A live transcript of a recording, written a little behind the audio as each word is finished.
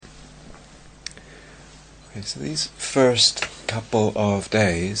Okay, so these first couple of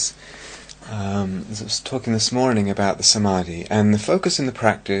days, as I was talking this morning about the samadhi, and the focus in the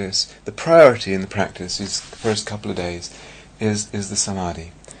practice, the priority in the practice is the first couple of days is the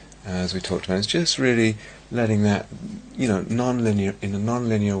samadhi, as we talked about. It's just really letting that, non-linear, in a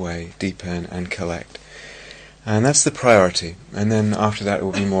non-linear way, deepen and collect. And that's the priority. And then after that it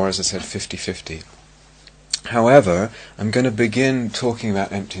will be more, as I said, 50-50. However, I'm going to begin talking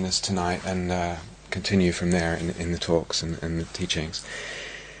about emptiness tonight and continue from there in the talks and the teachings.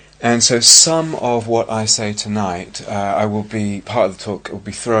 And so some of what I say tonight, I will be, part of the talk, will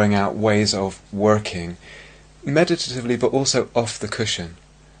be throwing out ways of working meditatively but also off the cushion.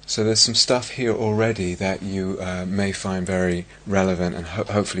 So there's some stuff here already that you may find very relevant and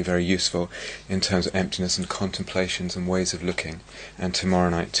hopefully very useful in terms of emptiness and contemplations and ways of looking, and tomorrow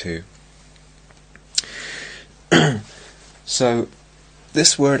night too. So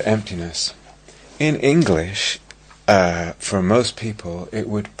this word emptiness, in English, for most people, it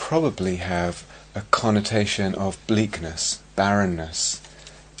would probably have a connotation of bleakness, barrenness,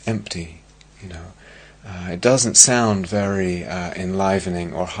 empty, It doesn't sound very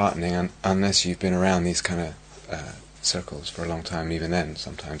enlivening or heartening unless you've been around these kind of circles for a long time, even then,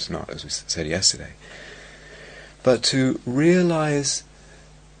 sometimes not, as we said yesterday. But to realize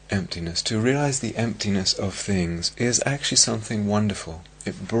emptiness, to realize the emptiness of things, is actually something wonderful.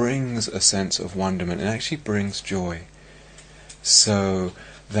 It brings a sense of wonderment. It actually brings joy. So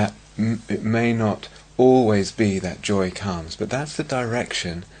that it may not always be that joy comes, but that's the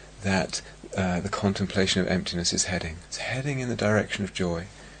direction that the contemplation of emptiness is heading. It's heading in the direction of joy.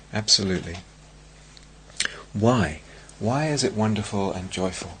 Absolutely. Why? Why is it wonderful and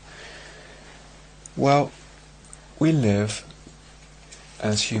joyful? Well, we live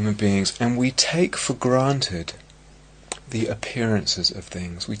as human beings and we take for granted the appearances of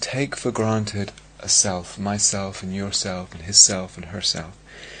things. We take for granted a self, myself and yourself and his self and herself.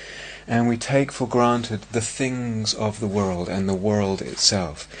 And we take for granted the things of the world and the world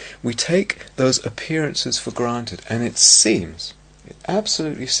itself. We take those appearances for granted, and it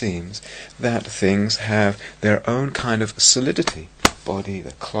absolutely seems, that things have their own kind of solidity. Body,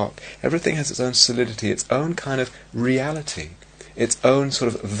 the clock, everything has its own solidity, its own kind of reality, its own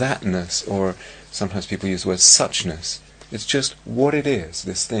sort of thatness, or sometimes people use the word suchness. It's just what it is.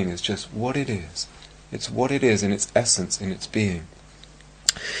 This thing is just what it is. It's what it is in its essence, in its being.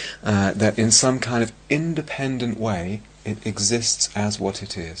 That in some kind of independent way it exists as what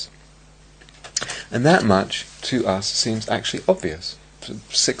it is. And that much, to us, seems actually obvious.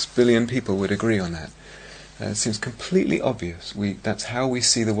 6 billion people would agree on that. It seems completely obvious. That's how we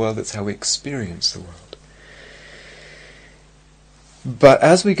see the world, that's how we experience the world. But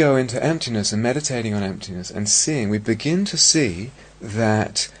as we go into emptiness and meditating on emptiness and seeing, we begin to see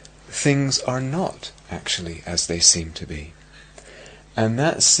that things are not actually as they seem to be. And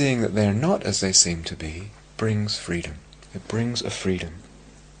that seeing that they are not as they seem to be brings freedom. It brings a freedom.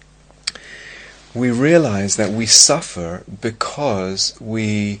 We realize that we suffer because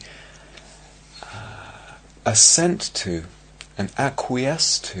we assent to and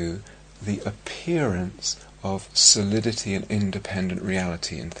acquiesce to the appearance of solidity and independent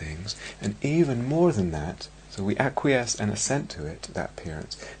reality in things. And even more than that, so we acquiesce and assent to it, that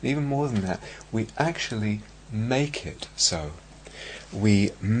appearance, and even more than that, we actually make it so. We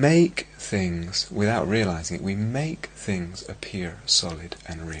make things, without realizing it, we make things appear solid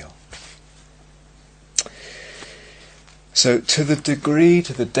and real. So to the degree,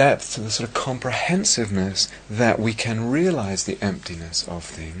 to the depth, to the sort of comprehensiveness that we can realize the emptiness of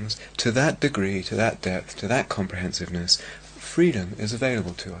things, to that degree, to that depth, to that comprehensiveness, freedom is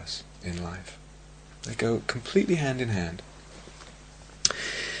available to us in life. They go completely hand in hand.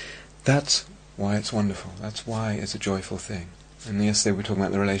 That's why it's wonderful. That's why it's a joyful thing. And yesterday we were talking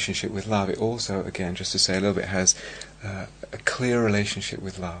about the relationship with love. It also, again, just to say a little bit, has a clear relationship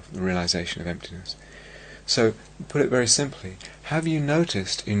with love, the realization of emptiness. So, put it very simply, have you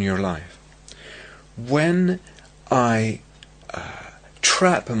noticed in your life, when I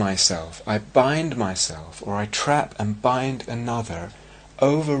trap myself, I bind myself, or I trap and bind another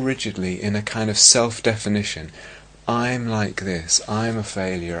over rigidly in a kind of self-definition, I'm like this, I'm a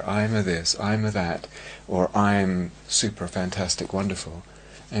failure, I'm a this, I'm a that, or I'm super fantastic wonderful,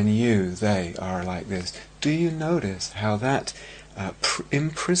 and you, they, are like this. Do you notice how that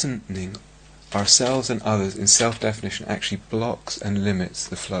imprisoning ourselves and others in self-definition actually blocks and limits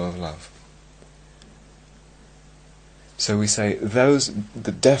the flow of love? So we say,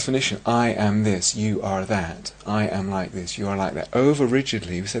 the definition, I am this, you are that, I am like this, you are like that, over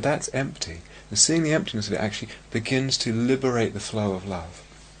rigidly, we say that's empty. And seeing the emptiness of it actually begins to liberate the flow of love.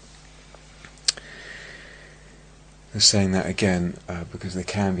 They're saying that again because there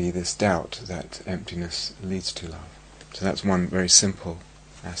can be this doubt that emptiness leads to love. So that's one very simple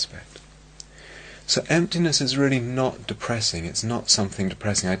aspect. So emptiness is really not depressing. It's not something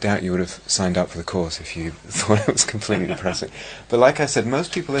depressing. I doubt you would have signed up for the course if you thought it was completely depressing. But like I said,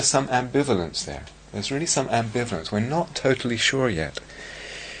 most people, there's some ambivalence there. There's really some ambivalence. We're not totally sure yet.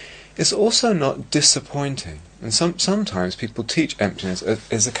 It's also not disappointing. And sometimes people teach emptiness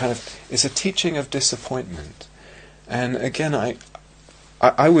as it's a teaching of disappointment. And again,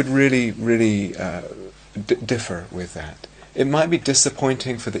 I would really differ with that. It might be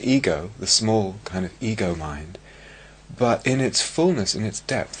disappointing for the ego, the small kind of ego mind, but in its fullness, in its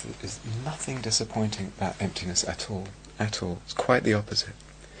depth, there's nothing disappointing about emptiness at all. At all. It's quite the opposite.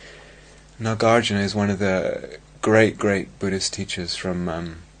 Nagarjuna is one of the great Buddhist teachers from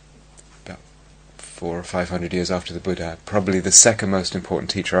about 400 or 500 years after the Buddha, probably the second most important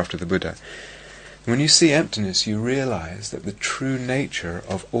teacher after the Buddha. When you see emptiness, you realize that the true nature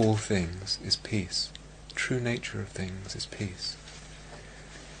of all things is peace. The true nature of things is peace.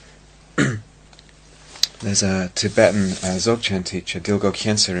 There's a Tibetan Dzogchen teacher, Dilgo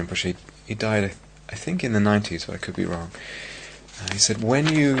Khyentse Rinpoche. He died, I think, in the 90s, but I could be wrong. He said,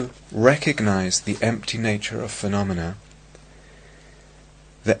 when you recognize the empty nature of phenomena,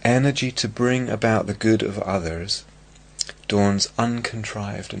 the energy to bring about the good of others dawns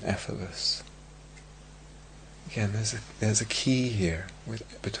uncontrived and effortless. Again, there's a key here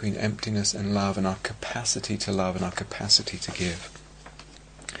between emptiness and love, and our capacity to love and our capacity to give.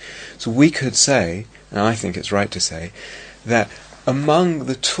 So we could say, and I think it's right to say, that among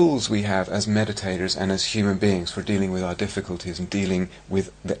the tools we have as meditators and as human beings for dealing with our difficulties and dealing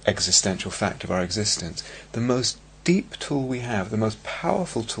with the existential fact of our existence, the most deep tool we have, the most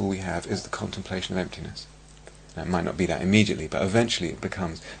powerful tool we have, is the contemplation of emptiness. Now, it might not be that immediately, but eventually it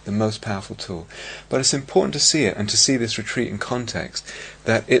becomes the most powerful tool. But it's important to see it, and to see this retreat in context,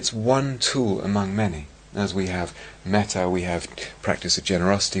 that it's one tool among many. As we have metta, we have practice of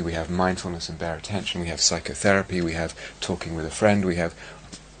generosity, we have mindfulness and bare attention, we have psychotherapy, we have talking with a friend, we have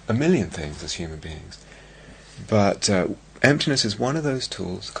a million things as human beings. But emptiness is one of those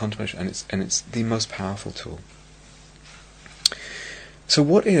tools, contemplation, and it's the most powerful tool. So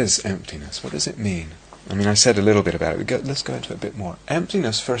what is emptiness? What does it mean? I mean, I said a little bit about it. Let's go into it a bit more.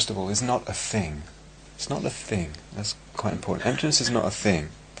 Emptiness, first of all, is not a thing. It's not a thing. That's quite important. Emptiness is not a thing.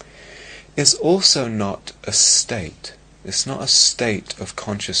 It's also not a state. It's not a state of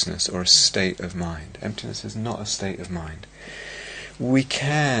consciousness or a state of mind. Emptiness is not a state of mind. We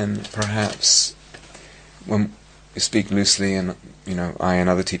can, perhaps, when we speak loosely, and I and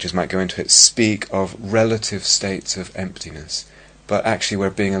other teachers might go into it, speak of relative states of emptiness. But actually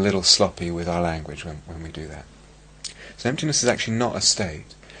we're being a little sloppy with our language when we do that. So emptiness is actually not a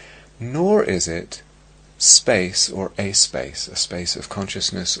state, nor is it space or a space of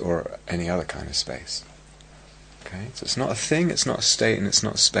consciousness or any other kind of space. Okay? So it's not a thing, it's not a state, and it's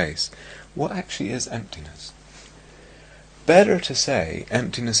not space. What actually is emptiness? Better to say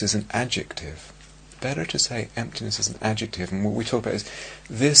emptiness is an adjective. Better to say emptiness is an adjective, and what we talk about is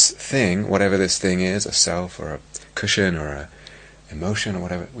this thing, whatever this thing is, a self or a cushion or a emotion or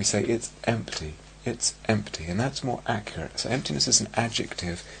whatever, we say it's empty, and that's more accurate. So emptiness is an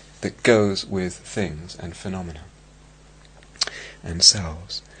adjective that goes with things and phenomena and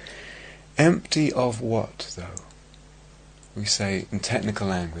selves. Empty of what, though? We say in technical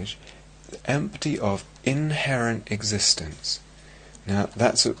language, empty of inherent existence. Now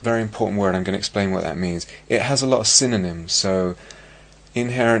that's a very important word. I'm going to explain what that means. It has a lot of synonyms, so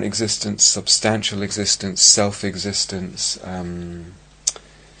inherent existence, substantial existence, self-existence,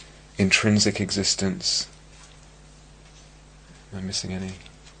 intrinsic existence. Am I missing any?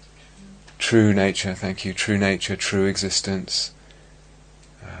 True nature, thank you. True nature, true existence.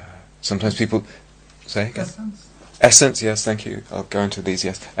 Sometimes people say again? Essence, yes, thank you. I'll go into these,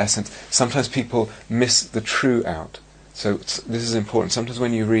 yes. Essence. Sometimes people miss the true out. So this is important. Sometimes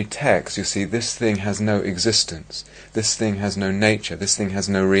when you read text, you see this thing has no existence, this thing has no nature, this thing has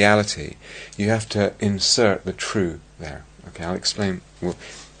no reality. You have to insert the true there. Okay, I'll explain. Well,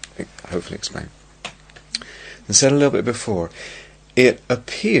 hopefully explain. I said a little bit before, it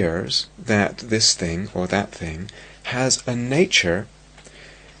appears that this thing or that thing has a nature,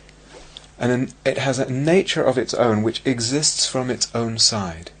 and it has a nature of its own which exists from its own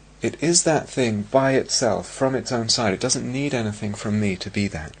side. It is that thing by itself, from its own side. It doesn't need anything from me to be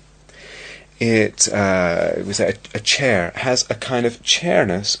that. It was a chair has a kind of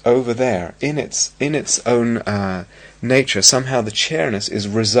chairness over there in its own nature. Somehow the chairness is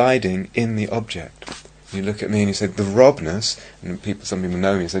residing in the object. You look at me and you say, the Robness, and some people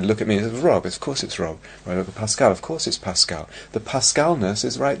know me and say, look at me and say, Rob, of course it's Rob. Or I look at Pascal, of course it's Pascal. The Pascalness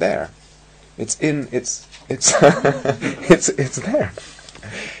is right there. It's there.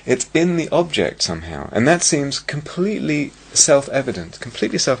 It's in the object somehow. And that seems completely self-evident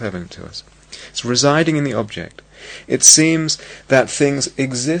to us. It's residing in the object. It seems that things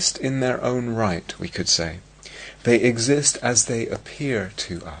exist in their own right, we could say. They exist as they appear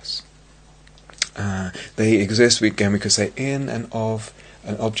to us. They exist, we could say, in and of,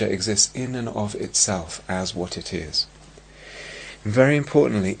 an object exists in and of itself as what it is. And very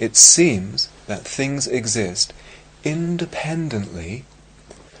importantly, it seems that things exist independently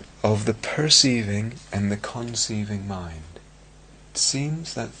of the perceiving and the conceiving mind. It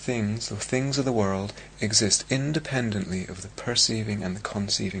seems that things, or things of the world, exist independently of the perceiving and the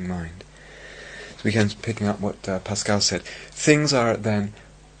conceiving mind. So we can, picking up what Pascal said, things are then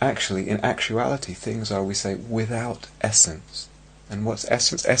actually, in actuality, things are, we say, without essence. And what's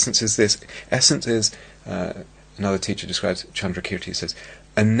essence? Essence is this. Essence is, another teacher describes, Chandrakirti says,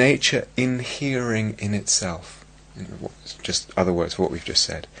 a nature inhering in itself. Just other words for what we've just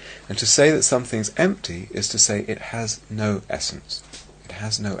said. And to say that something's empty is to say it has no essence. It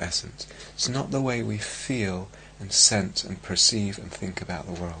has no essence. It's not the way we feel and sense and perceive and think about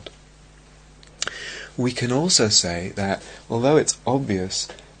the world. We can also say that, although it's obvious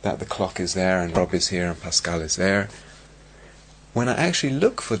that the clock is there and Rob is here and Pascal is there, when I actually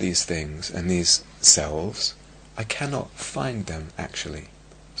look for these things and these selves, I cannot find them actually.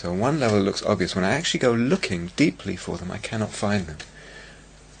 So on one level it looks obvious. When I actually go looking deeply for them, I cannot find them.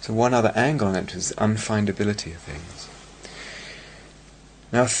 So one other angle on it is the unfindability of things.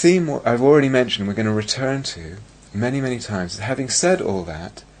 Now a theme I've already mentioned, we're going to return to many, many times. Having said all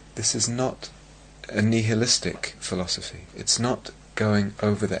that, this is not a nihilistic philosophy. It's not going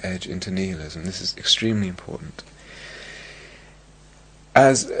over the edge into nihilism. This is extremely important.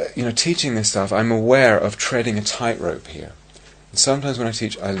 As teaching this stuff, I'm aware of treading a tightrope here. And sometimes when I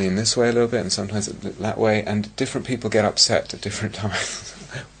teach, I lean this way a little bit, and sometimes that way, and different people get upset at different times.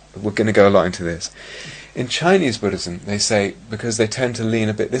 We're going to go a lot into this. In Chinese Buddhism, they say, because they tend to lean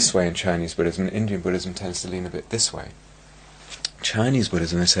a bit this way in Chinese Buddhism, Indian Buddhism tends to lean a bit this way. Chinese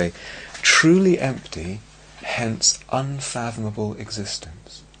Buddhism, they say, truly empty, hence unfathomable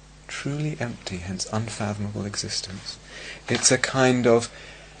existence. Truly empty, hence unfathomable existence. It's a kind of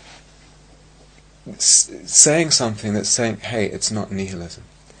saying something that's saying, hey, it's not nihilism.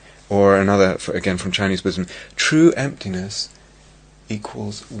 Or another, again from Chinese Buddhism, true emptiness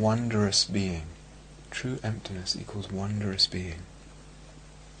equals wondrous being. True emptiness equals wondrous being.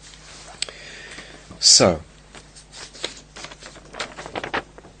 So,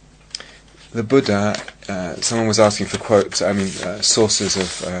 the Buddha, someone was asking for quotes, sources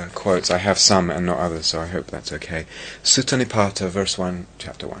of quotes. I have some and not others, so I hope that's okay. Sutta Nipata, verse 1,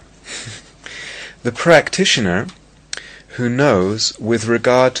 chapter 1. The practitioner who knows with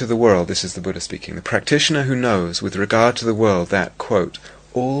regard to the world, this is the Buddha speaking, the practitioner who knows with regard to the world that, quote,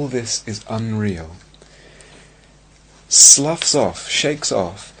 all this is unreal, sloughs off, shakes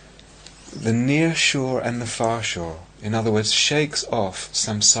off the near shore and the far shore. In other words, shakes off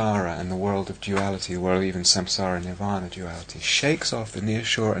samsara and the world of duality, the world of even samsara nirvana duality, shakes off the near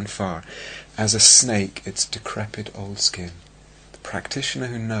shore and far, as a snake its decrepit old skin. The practitioner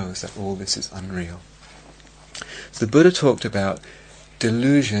who knows that all this is unreal. So the Buddha talked about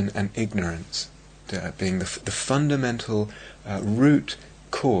delusion and ignorance being the fundamental root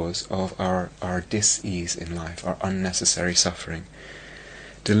cause of our dis-ease in life, our unnecessary suffering.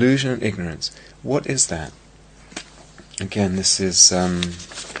 Delusion and ignorance. What is that? Again, this is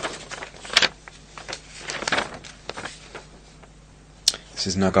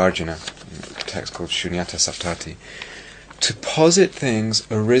Nagarjuna, a text called Shunyata Saptati. To posit things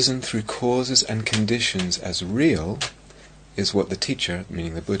arisen through causes and conditions as real is what the teacher,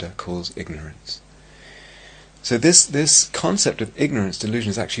 meaning the Buddha, calls ignorance. So this concept of ignorance, delusion,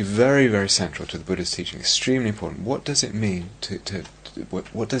 is actually very, very central to the Buddha's teaching. Extremely important. What does it mean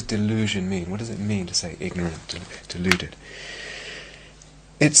what does delusion mean? What does it mean to say ignorant, deluded?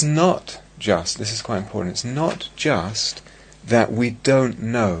 It's not just, this is quite important, it's not just that we don't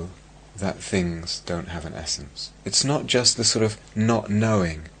know that things don't have an essence. It's not just the sort of not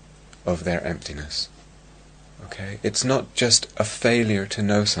knowing of their emptiness. Okay? It's not just a failure to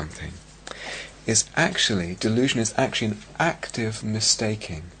know something. Delusion is actually an active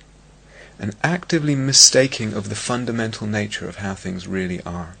mistaking. An actively mistaking of the fundamental nature of how things really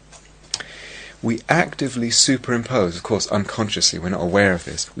are. we actively superimpose, of course unconsciously, we're not aware of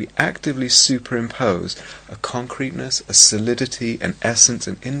this, we actively superimpose a concreteness, a solidity, an essence,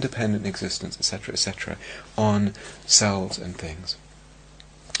 an independent existence, etc., on selves and things.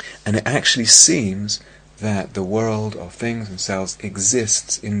 And it actually seems that the world of things and selves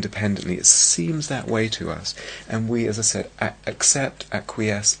exists independently. It seems that way to us. And we, as I said, accept,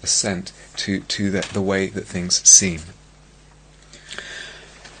 acquiesce, assent to the way that things seem.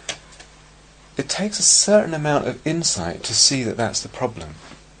 It takes a certain amount of insight to see that that's the problem.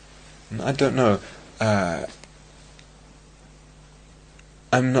 And I don't know, I'm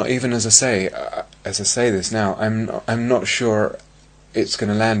not even, as I say this now, I'm not sure it's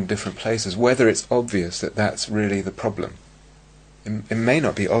going to land in different places, whether it's obvious that that's really the problem. It may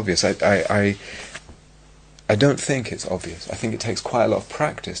not be obvious. I don't think it's obvious. I think it takes quite a lot of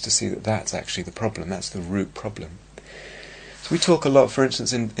practice to see that that's actually the problem. That's the root problem. So we talk a lot, for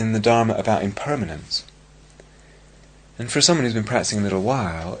instance, in the Dharma about impermanence. And for someone who's been practicing a little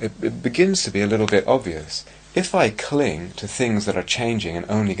while, it begins to be a little bit obvious. If I cling to things that are changing and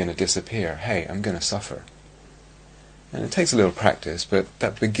only going to disappear, hey, I'm going to suffer. And it takes a little practice, but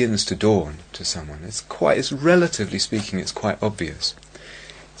that begins to dawn to someone. It's relatively speaking, it's quite obvious.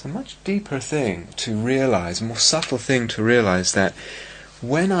 It's a much deeper thing to realize, a more subtle thing to realize, that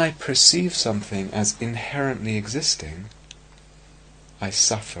when I perceive something as inherently existing, I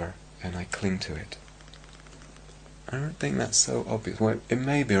suffer and I cling to it. I don't think that's so obvious. Well, it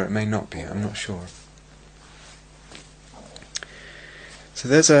may be or it may not be, I'm not sure. So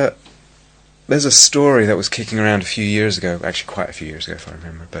there's a story that was kicking around a few years ago, actually quite a few years ago if I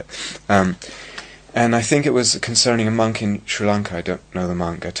remember, but and I think it was concerning a monk in Sri Lanka. I don't know the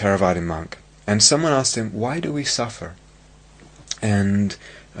monk, a Theravada monk, and someone asked him, why do we suffer? And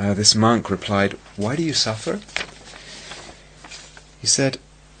this monk replied, why do you suffer? He said,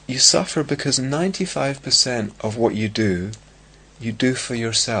 you suffer because 95% of what you do for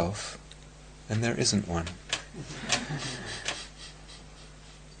yourself, and there isn't one.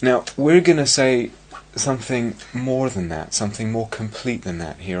 Now, we're going to say something more than that, something more complete than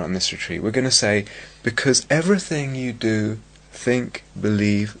that here on this retreat. We're going to say, because everything you do, think,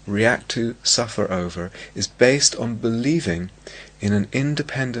 believe, react to, suffer over, is based on believing in an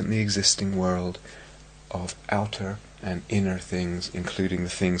independently existing world of outer and inner things, including the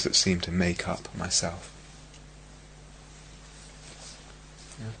things that seem to make up myself.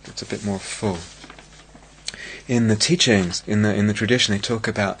 It's a bit more full. In the teachings, in the tradition, they talk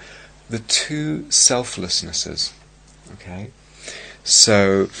about the two selflessnesses. Okay,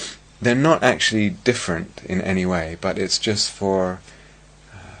 so they're not actually different in any way, but it's just for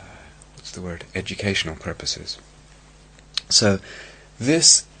educational purposes. So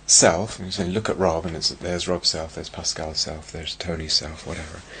this self, you say, look at Rob, and there's Rob's self, there's Pascal's self, there's Tony's self,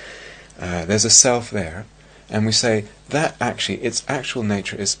 whatever. There's a self there, and we say that actually its actual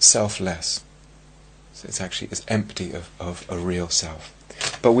nature is selfless. It's empty of a real self.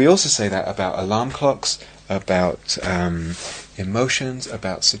 But we also say that about alarm clocks, about emotions,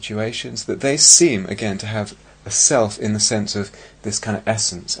 about situations, that they seem, again, to have a self in the sense of this kind of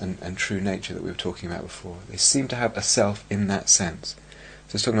essence and true nature that we were talking about before. They seem to have a self in that sense.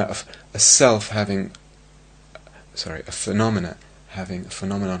 So it's talking about a self having, a phenomenon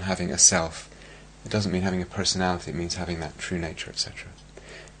having a self. It doesn't mean having a personality, it means having that true nature, etc.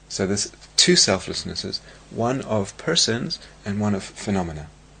 So there's two selflessnesses, one of persons and one of phenomena.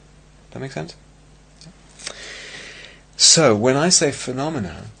 That make sense? Yeah. So when I say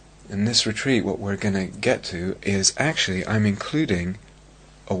phenomena, in this retreat what we're going to get to is actually I'm including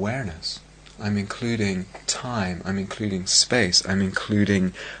awareness. I'm including time, I'm including space, I'm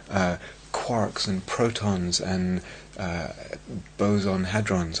including quarks and protons and boson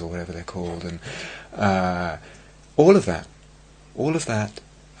hadrons or whatever they're called, and all of that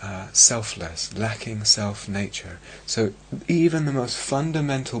selfless, lacking self-nature. So even the most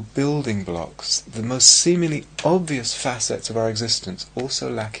fundamental building blocks, the most seemingly obvious facets of our existence, also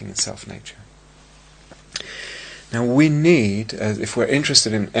lacking in self-nature. Now we need, if we're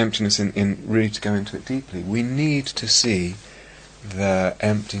interested in emptiness, in really to go into it deeply, we need to see the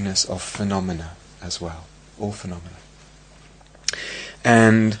emptiness of phenomena as well, all phenomena.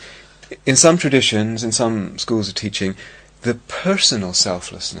 And in some traditions, in some schools of teaching, the personal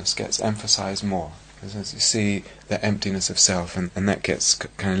selflessness gets emphasized more, because as you see the emptiness of self, and that gets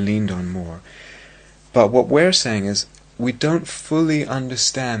kind of leaned on more. But what we're saying is we don't fully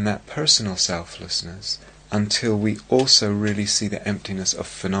understand that personal selflessness until we also really see the emptiness of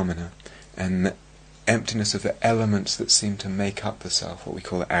phenomena and the emptiness of the elements that seem to make up the self, what we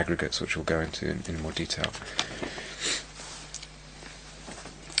call the aggregates, which we'll go into in more detail.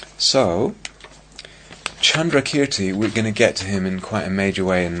 So, Chandrakirti, we're going to get to him in quite a major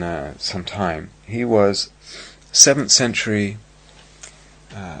way in some time. He was 7th century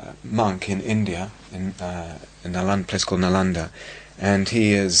monk in India, in a place called Nalanda, and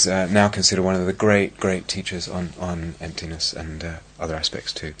he is now considered one of the great teachers on emptiness and other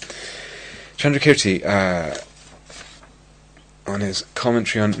aspects too. Chandrakirti, on his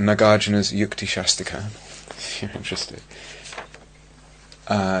commentary on Nagarjuna's Yukti Shastika, if you're interested.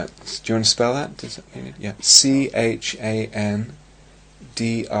 Do you want to spell that? Does it mean it? Yeah. Chandrakirti.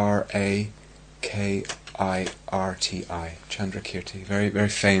 Chandrakirti. Very, very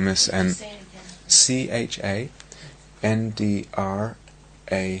famous and Chandrakirti.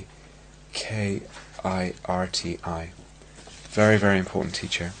 Very, very important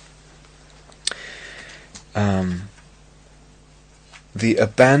teacher. The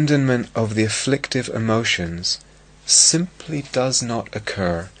abandonment of the afflictive emotions simply does not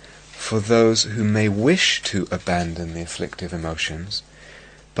occur for those who may wish to abandon the afflictive emotions,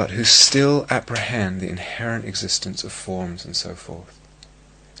 but who still apprehend the inherent existence of forms and so forth.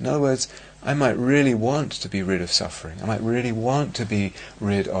 In other words, I might really want to be rid of suffering. I might really want to be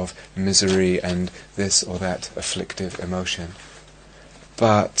rid of misery and this or that afflictive emotion.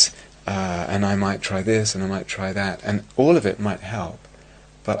 But, and I might try this and I might try that, and all of it might help,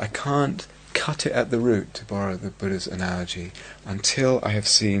 but I can't cut it at the root, to borrow the Buddha's analogy, until I have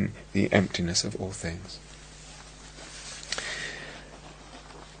seen the emptiness of all things.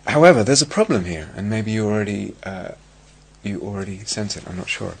 However, there's a problem here, and maybe you already sense it, I'm not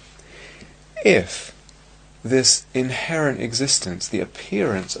sure. If this inherent existence, the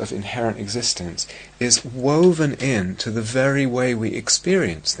appearance of inherent existence, is woven into the very way we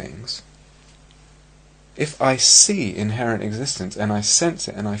experience things, if I see inherent existence and I sense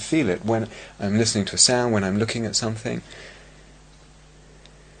it and I feel it when I'm listening to a sound, when I'm looking at something,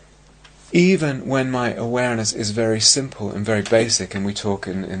 even when my awareness is very simple and very basic, and we talk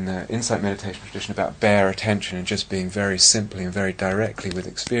in the insight meditation tradition about bare attention and just being very simply and very directly with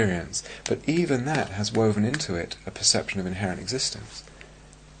experience, but even that has woven into it a perception of inherent existence.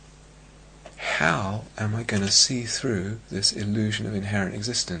 How am I going to see through this illusion of inherent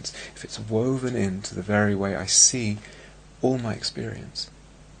existence if it's woven into the very way I see all my experience?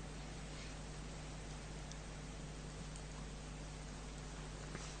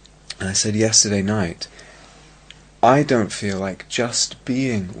 And I said yesterday night, I don't feel like just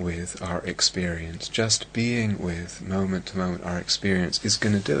being with our experience, just being with moment to moment our experience is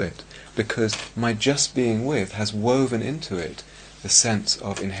going to do it, because my just being with has woven into it the sense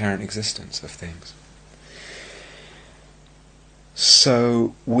of inherent existence of things.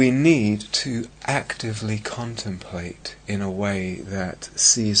 So we need to actively contemplate in a way that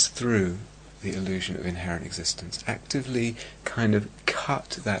sees through the illusion of inherent existence, actively kind of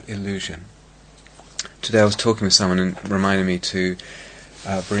cut that illusion. Today I was talking with someone and reminded me to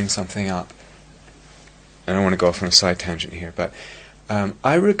bring something up. I don't want to go off on a side tangent here, but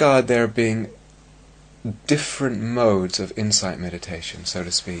I regard there being different modes of insight meditation, so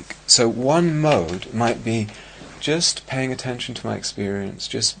to speak. So one mode might be just paying attention to my experience,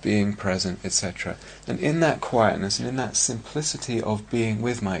 just being present, etc. And in that quietness and in that simplicity of being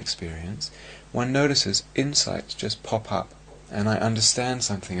with my experience, one notices insights just pop up, and I understand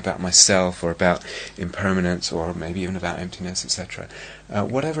something about myself or about impermanence or maybe even about emptiness, etc.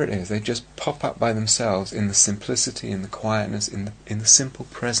 Whatever it is, they just pop up by themselves in the simplicity, in the quietness, in the simple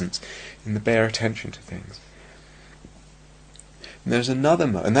presence, in the bare attention to things. And there's another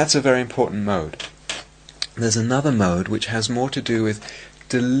mode, and that's a very important mode. There's another mode which has more to do with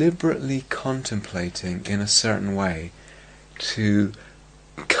deliberately contemplating in a certain way to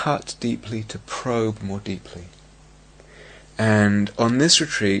cut deeply, to probe more deeply. And on this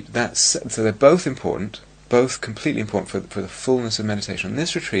retreat, so they're both important, both completely important for the fullness of meditation. On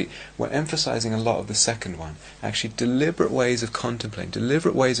this retreat, we're emphasizing a lot of the second one, actually deliberate ways of contemplating,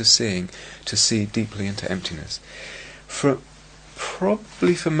 deliberate ways of seeing, to see deeply into emptiness.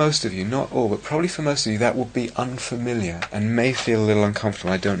 Probably for most of you, not all, but probably for most of you, that will be unfamiliar and may feel a little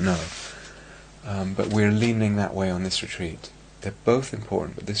uncomfortable, I don't know. But we're leaning that way on this retreat. They're both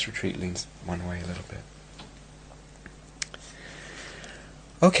important, but this retreat leans one way a little bit.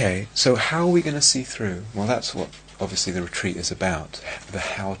 Okay, so how are we going to see through? Well, that's what obviously the retreat is about, the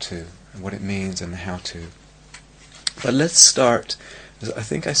how-to, and what it means and the how-to. But let's start, as I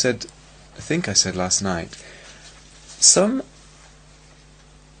think I said last night, some,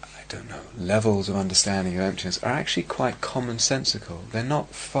 I don't know, levels of understanding of emptiness are actually quite commonsensical. They're not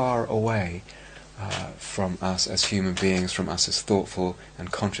far away from us as human beings, from us as thoughtful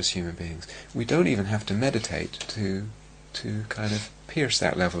and conscious human beings. We don't even have to meditate to kind of pierce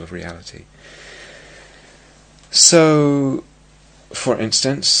that level of reality. So, for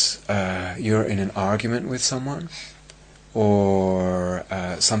instance, you're in an argument with someone, or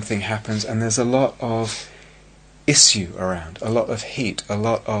something happens and there's a lot of issue around, a lot of heat, a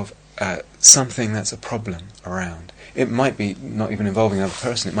lot of something that's a problem around. It might be not even involving another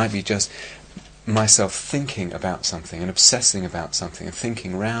person, it might be just myself thinking about something and obsessing about something and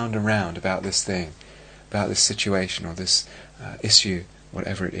thinking round and round about this thing, about this situation or this issue,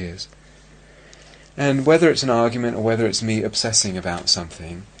 whatever it is. And whether it's an argument or whether it's me obsessing about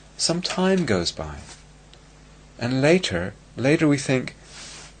something, some time goes by. And later we think,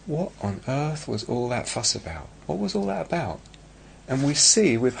 what on earth was all that fuss about? What was all that about? And we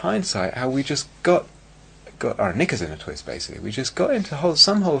see, with hindsight, how we just got our knickers in a twist, basically. We just got into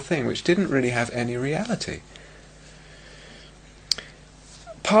some whole thing which didn't really have any reality.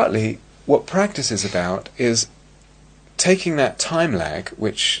 Partly, what practice is about is taking that time lag,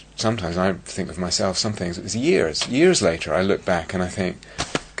 which sometimes I think of myself, some things, it was years later I look back and I think,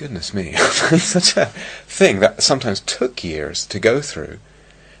 goodness me, such a thing that sometimes took years to go through.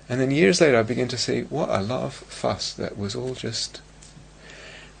 And then years later I begin to see, what a lot of fuss, that was all just...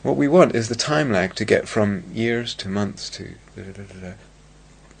 What we want is the time lag to get from years to months to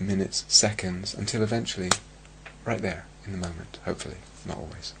minutes, seconds, until eventually, right there, in the moment, hopefully, not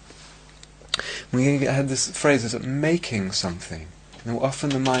always. We had this phrase of making something. And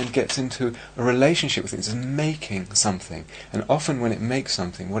often the mind gets into a relationship with things as making something. And often when it makes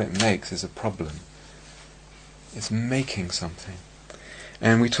something, what it makes is a problem. It's making something.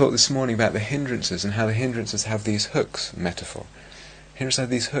 And we talked this morning about the hindrances and how the hindrances have these hooks, metaphor. Hindrances have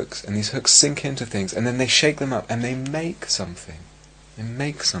these hooks, and these hooks sink into things, and then they shake them up, and they make something. They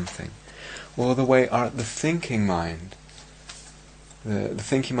make something. Or the way the thinking mind, the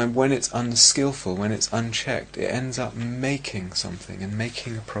thinking mind, when it's unskillful, when it's unchecked, it ends up making something and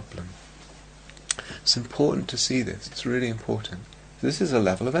making a problem. It's important to see this. It's really important. This is a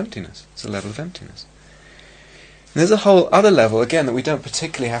level of emptiness. It's a level of emptiness. And there's a whole other level, again, that we don't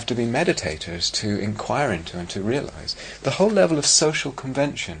particularly have to be meditators to inquire into and to realize. The whole level of social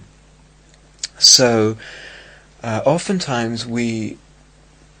convention. So, oftentimes we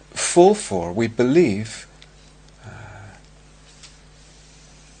we believe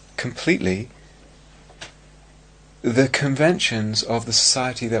completely the conventions of the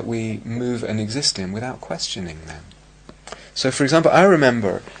society that we move and exist in without questioning them. So, for example, I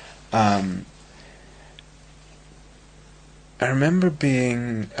remember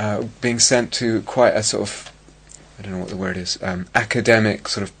being sent to quite a sort of, I don't know what the word is, academic,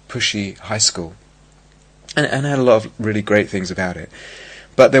 sort of pushy high school, and had a lot of really great things about it.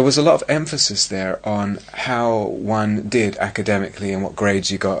 But there was a lot of emphasis there on how one did academically and what grades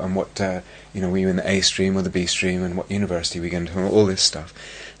you got and what, were you in the A stream or the B stream and what university we went to and all this stuff.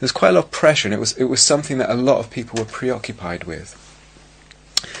 There's quite a lot of pressure, and it was something that a lot of people were preoccupied with.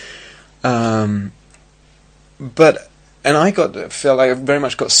 And I felt like I very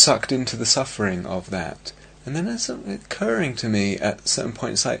much got sucked into the suffering of that. And then it's occurring to me at certain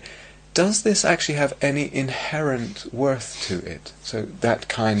points, like, does this actually have any inherent worth to it? So that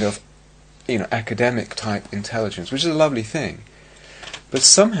kind of, academic type intelligence, which is a lovely thing. But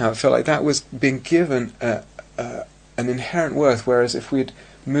somehow it felt like that was being given an inherent worth, whereas if we'd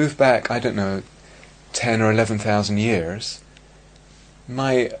moved back, I don't know, 10 or 11,000 years,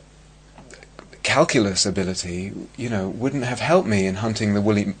 my calculus ability, wouldn't have helped me in hunting the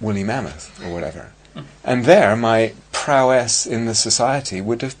woolly mammoth or whatever. And there, my prowess in the society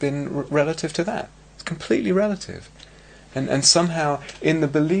would have been relative to that. It's completely relative. And somehow, in the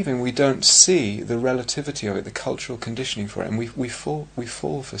believing, we don't see the relativity of it, the cultural conditioning for it, and we fall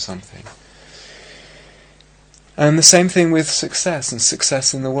for something. And the same thing with success and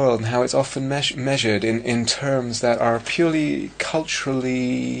success in the world, and how it's often measured in terms that are purely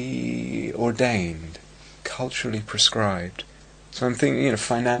culturally ordained, culturally prescribed. So I'm thinking,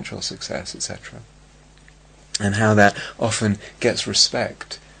 financial success, etc. And how that often gets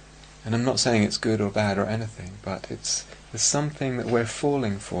respect. And I'm not saying it's good or bad or anything, but there's something that we're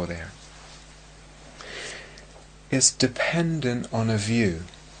falling for there. It's dependent on a view.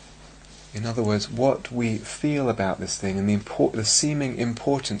 In other words, what we feel about this thing and the seeming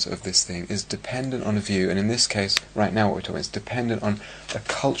importance of this thing is dependent on a view, and in this case, right now what we're talking about, is dependent on a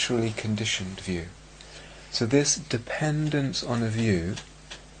culturally conditioned view. So this dependence on a view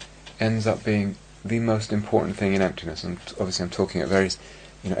ends up being the most important thing in emptiness, and obviously I'm talking at very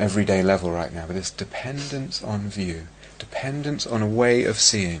everyday level right now, but this dependence on view, dependence on a way of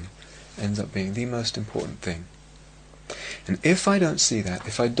seeing, ends up being the most important thing. And if I don't see that,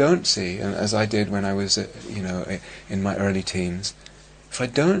 if I don't see, and as I did when I was, in my early teens, If I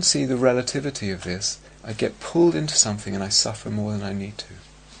don't see the relativity of this, I get pulled into something and I suffer more than I need to.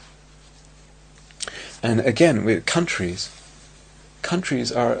 And again, with countries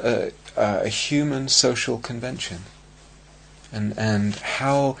are a human social convention. And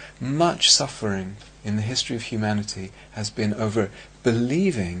how much suffering in the history of humanity has been over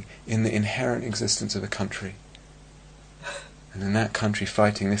believing in the inherent existence of a country. And in that country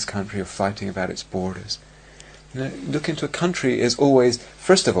fighting this country or fighting about its borders. Look into a country is always,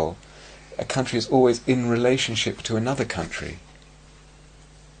 first of all, a country is always in relationship to another country.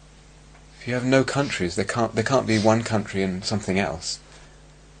 If you have no countries, there can't be one country and something else.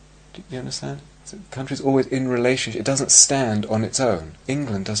 Do you understand? So the country is always in relationship. It doesn't stand on its own.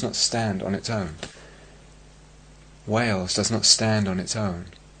 England does not stand on its own. Wales does not stand on its own.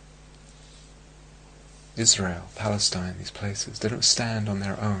 Israel, Palestine, these places, they don't stand on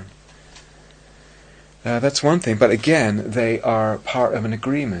their own. That's one thing, but again, they are part of an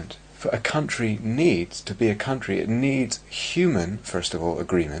agreement. For a country needs to be a country, it needs human, first of all,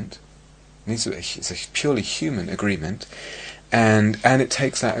 agreement. It's a purely human agreement, and it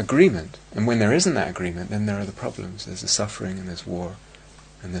takes that agreement. And when there isn't that agreement, then there are the problems. There's the suffering, and there's war,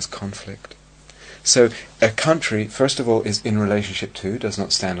 and there's conflict. So a country, first of all, is in relationship to, does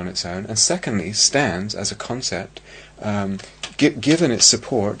not stand on its own, and secondly, stands as a concept, given its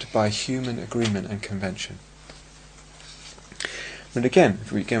support by human agreement and convention. But again,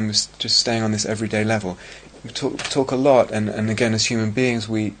 we're just staying on this everyday level, we talk a lot, and again, as human beings,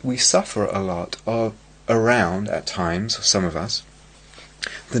 we suffer a lot around, at times, some of us,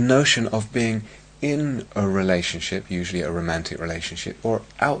 the notion of being in a relationship, usually a romantic relationship, or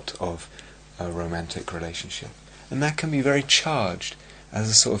out of a romantic relationship. And that can be very charged as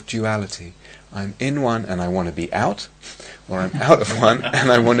a sort of duality. I'm in one and I want to be out, or I'm out of one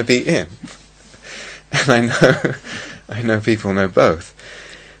and I want to be in. And I know people know both.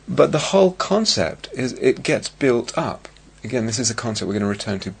 But the whole concept is, it gets built up. Again, this is a concept we're going to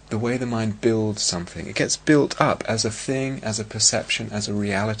return to, the way the mind builds something. It gets built up as a thing, as a perception, as a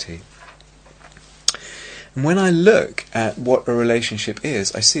reality. And when I look at what a relationship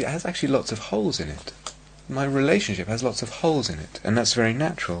is, I see it has actually lots of holes in it. My relationship has lots of holes in it, and that's very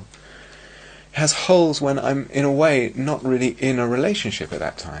natural. It has holes when I'm, in a way, not really in a relationship at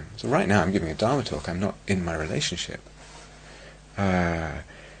that time. So right now I'm giving a Dharma talk, I'm not in my relationship.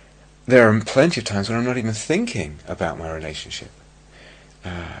 There are plenty of times when I'm not even thinking about my relationship.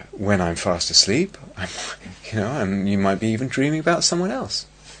 When I'm fast asleep, you might be even dreaming about someone else.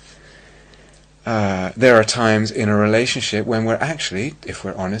 There are times in a relationship when we're actually, if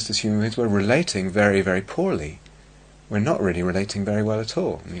we're honest as human beings, we're relating very, very poorly. We're not really relating very well at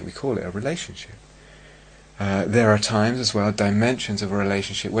all. I mean, we call it a relationship. There are times as well, dimensions of a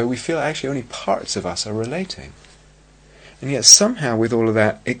relationship, where we feel actually only parts of us are relating. And yet somehow with all of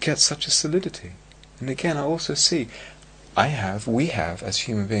that, it gets such a solidity. And again, I also see, we have, as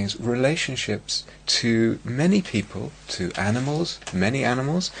human beings, relationships to many people, to animals, many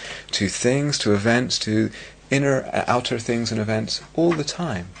animals, to things, to events, to inner, outer things and events, all the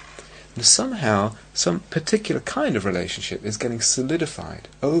time. And somehow, some particular kind of relationship is getting solidified,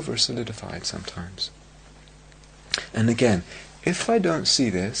 over-solidified sometimes. And again, if I don't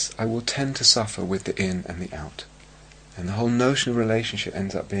see this, I will tend to suffer with the in and the out. And the whole notion of relationship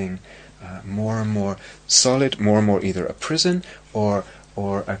ends up being more and more solid, more and more either a prison or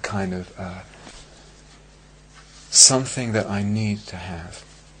a kind of something that I need to have.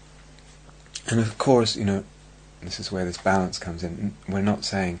 And of course, this is where this balance comes in. We're not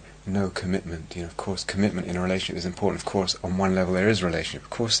saying no commitment. Of course, commitment in a relationship is important. Of course, on one level there is a relationship. Of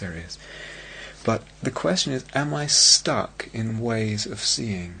course there is. But the question is, am I stuck in ways of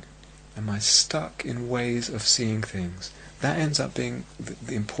seeing? Am I stuck in ways of seeing things? That ends up being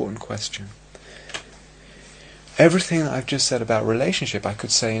the important question. Everything that I've just said about relationship, I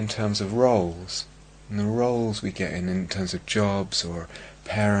could say in terms of roles. And the roles we get in terms of jobs or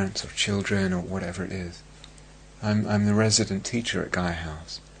parents or children or whatever it is. I'm the resident teacher at Gaia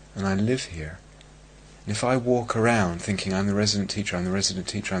House, and I live here. And if I walk around thinking I'm the resident teacher, I'm the resident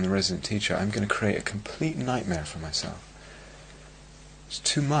teacher, I'm the resident teacher, I'm going to create a complete nightmare for myself. It's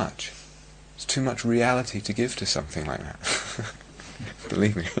too much. It's too much reality to give to something like that.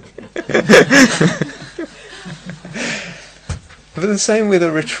 Believe me. But the same with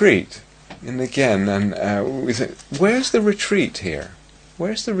a retreat. And again, where's the retreat here?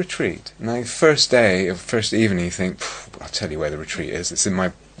 Where's the retreat? Now, first evening, you think, I'll tell you where the retreat is. It's in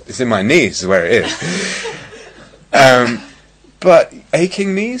my knees, is where it is. But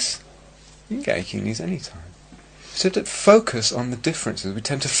aching knees, you can get aching knees anytime. So to focus on the differences, we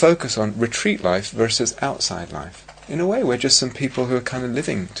tend to focus on retreat life versus outside life. In a way, we're just some people who are kind of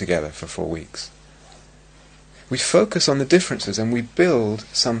living together for 4 weeks. We focus on the differences and we build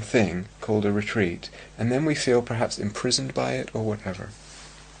something called a retreat, and then we feel perhaps imprisoned by it or whatever.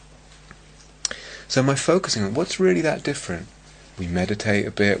 So by focusing on what's really that different, we meditate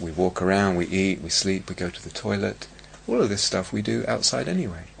a bit, we walk around, we eat, we sleep, we go to the toilet. All of this stuff we do outside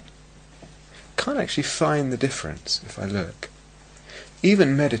anyway. Can't actually find the difference if I look.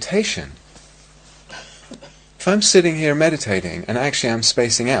 Even meditation. If I'm sitting here meditating and actually I'm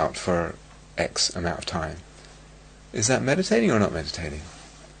spacing out for X amount of time, is that meditating or not meditating?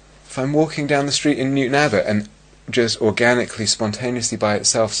 If I'm walking down the street in Newton Abbot and just organically, spontaneously by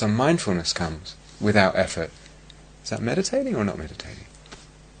itself some mindfulness comes without effort, is that meditating or not meditating?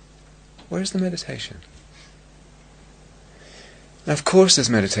 Where's the meditation? Now, of course there's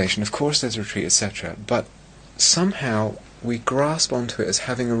meditation, of course there's retreat, etc. But somehow we grasp onto it as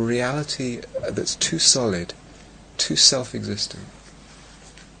having a reality that's too solid, too self-existent.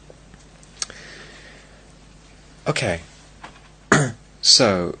 Okay,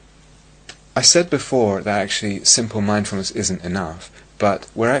 so I said before that actually simple mindfulness isn't enough, but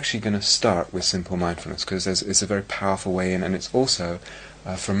we're actually going to start with simple mindfulness because it's a very powerful way in, and it's also,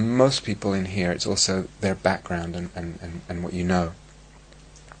 for most people in here, it's also their background and what you know.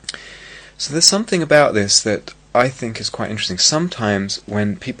 So there's something about this that I think is quite interesting. Sometimes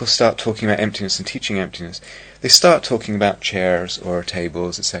when people start talking about emptiness and teaching emptiness, they start talking about chairs or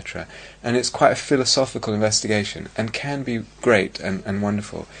tables, etc. And it's quite a philosophical investigation and can be great and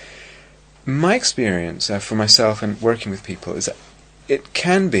wonderful. My experience for myself and working with people is that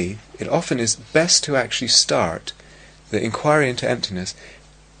it often is best to actually start the inquiry into emptiness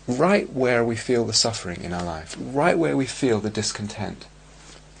right where we feel the suffering in our life, right where we feel the discontent.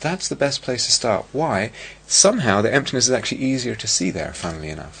 That's the best place to start. Why? Somehow the emptiness is actually easier to see there, funnily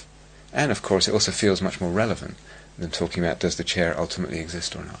enough. And of course it also feels much more relevant than talking about does the chair ultimately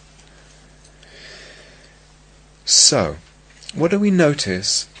exist or not. So, what do we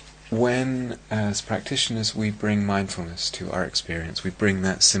notice when, as practitioners, we bring mindfulness to our experience? We bring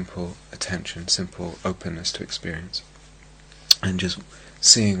that simple attention, simple openness to experience, and just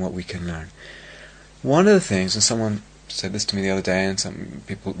seeing what we can learn. One of the things, and someone said this to me the other day, and some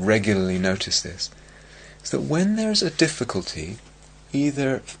people regularly notice this, is that when there's a difficulty,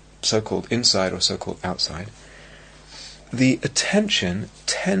 either so-called inside or so-called outside, the attention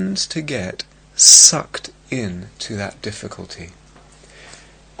tends to get sucked into that difficulty.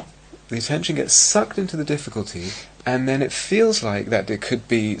 The attention gets sucked into the difficulty, and then it feels like that it could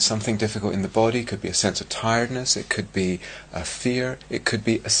be something difficult in the body, it could be a sense of tiredness, it could be a fear, it could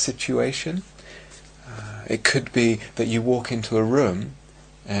be a situation. It could be that you walk into a room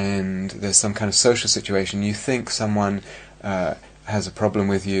and there's some kind of social situation, you think someone has a problem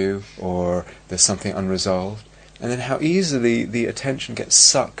with you or there's something unresolved, and then how easily the attention gets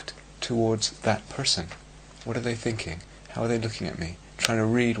sucked towards that person. What are they thinking? How are they looking at me? Trying to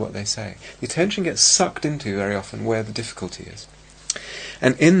read what they say. The attention gets sucked into very often where the difficulty is.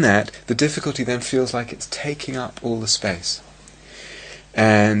 And in that, the difficulty then feels like it's taking up all the space.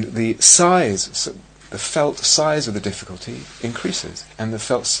 And the size, the felt size of the difficulty increases, and the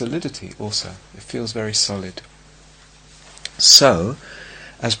felt solidity also. It feels very solid. So,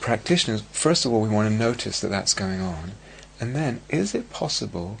 as practitioners, first of all we want to notice that that's going on, and then, is it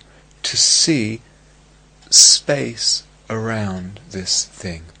possible to see space around this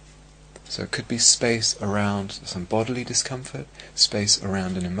thing? So it could be space around some bodily discomfort, space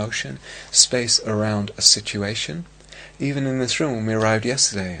around an emotion, space around a situation. Even in this room when we arrived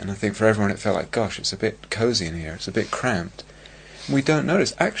yesterday, and I think for everyone it felt like, gosh, it's a bit cozy in here, it's a bit cramped. We don't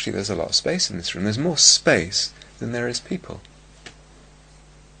notice, actually there's a lot of space in this room. There's more space than there is people.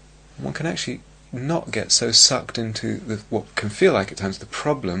 One can actually not get so sucked into what can feel like at times the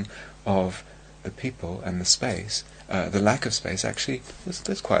problem of the people and the space, the lack of space. Actually,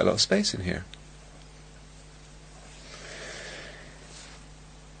 there's quite a lot of space in here.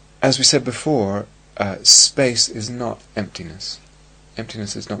 As we said before, space is not emptiness.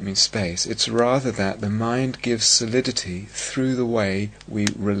 Emptiness does not mean space. It's rather that the mind gives solidity through the way we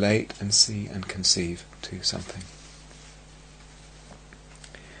relate and see and conceive to something.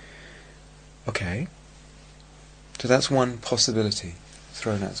 Okay, so that's one possibility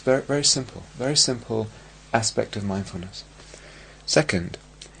thrown out. It's very, very simple aspect of mindfulness. Second,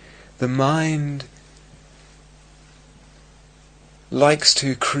 the mind likes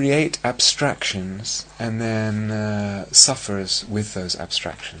to create abstractions and then suffers with those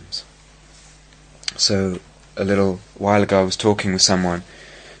abstractions. So a little while ago I was talking with someone,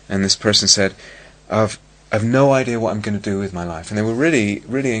 and this person said, I have no idea what I'm going to do with my life. And they were really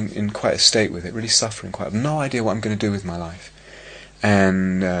in quite a state with it, really suffering quite. I have no idea what I'm going to do with my life.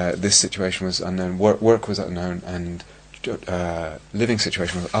 And this situation was unknown, work was unknown, and living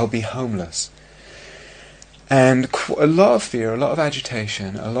situation was, I'll be homeless. And a lot of fear, a lot of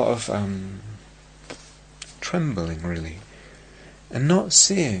agitation, a lot of trembling, really. And not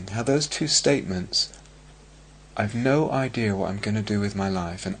seeing how those two statements, I've no idea what I'm going to do with my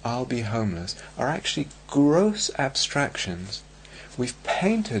life and I'll be homeless, are actually gross abstractions. We've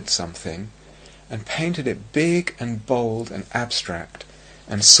painted something and painted it big and bold and abstract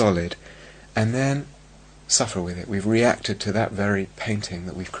and solid, and then suffer with it. We've reacted to that very painting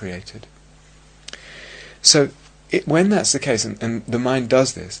that we've created. So when that's the case, and the mind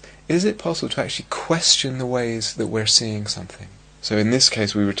does this, is it possible to actually question the ways that we're seeing something? So in this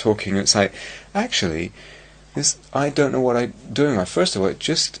case we were talking, it's like, actually, this, I don't know what I'm doing. First of all, it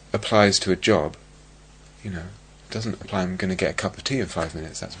just applies to a job. It doesn't apply, I'm going to get a cup of tea in 5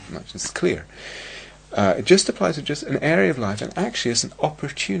 minutes, that's much, it's clear. It just applies to just an area of life, and actually it's an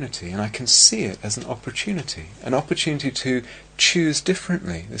opportunity, and I can see it as an opportunity to choose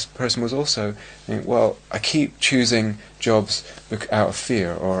differently. This person was also thinking, well, I keep choosing jobs out of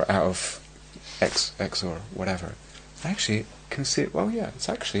fear or out of X or whatever. Actually, can see it, well, yeah, it's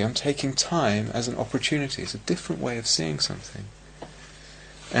actually, I'm taking time as an opportunity. It's a different way of seeing something.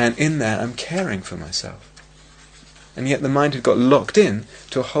 And in that, I'm caring for myself. And yet the mind had got locked in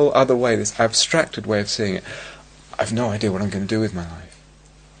to a whole other way, this abstracted way of seeing it. I've no idea what I'm going to do with my life.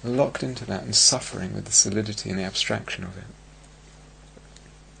 Locked into that and suffering with the solidity and the abstraction of it.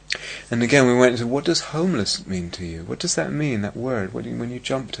 And again we went into, what does homeless mean to you? What does that mean, that word? When you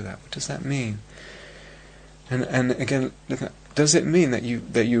jump to that, what does that mean? And again, does it mean that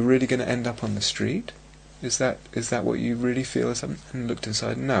you're really going to end up on the street? Is that what you really feel? And looked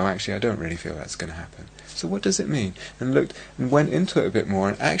inside, no, actually I don't really feel that's going to happen. So what does it mean? And looked and went into it a bit more,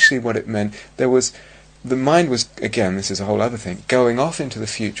 and actually what it meant, the mind was, again, this is a whole other thing, going off into the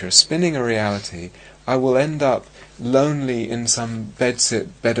future, spinning a reality. I will end up lonely in some bed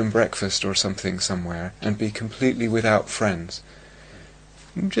and breakfast or something somewhere, and be completely without friends.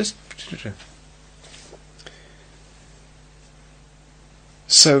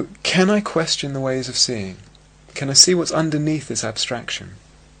 So, can I question the ways of seeing? Can I see what's underneath this abstraction?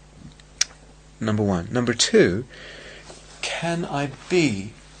 Number one. Number two, can I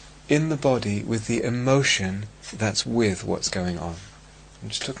be in the body with the emotion that's with what's going on? I'm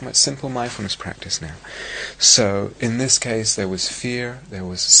just talking about simple mindfulness practice now. So, in this case, there was fear, there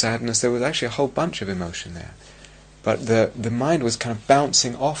was sadness, there was actually a whole bunch of emotion there. But the mind was kind of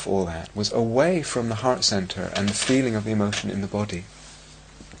bouncing off all that, was away from the heart center and the feeling of the emotion in the body.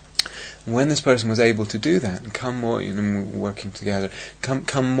 When this person was able to do that and come more, working together,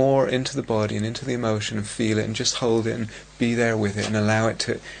 come more into the body and into the emotion and feel it and just hold it and be there with it and allow it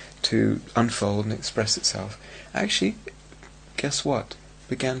to unfold and express itself, actually, guess what?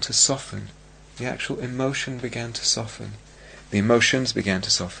 Began to soften. The actual emotion began to soften. The emotions began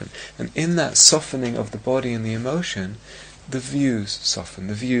to soften. And in that softening of the body and the emotion, the views soften.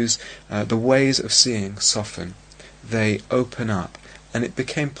 The ways of seeing soften. They open up. And it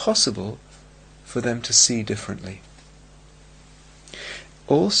became possible for them to see differently.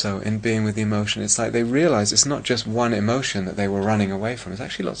 Also, in being with the emotion, it's like they realized it's not just one emotion that they were running away from. There's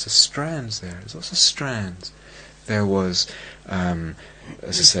actually lots of strands there. There's lots of strands. There was, as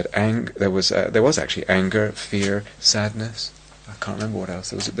I said, there was actually anger, fear, sadness. I can't remember what else.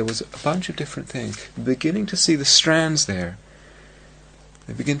 There was a bunch of different things. Beginning to see the strands there.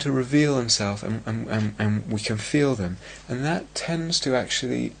 They begin to reveal themselves, and we can feel them. And that tends to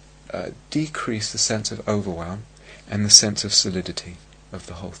actually decrease the sense of overwhelm and the sense of solidity of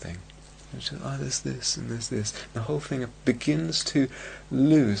the whole thing. There's this and there's this. The whole thing begins to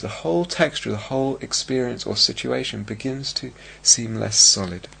lose. The whole texture, the whole experience or situation begins to seem less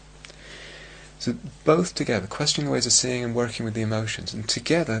solid. So both together, questioning the ways of seeing and working with the emotions, and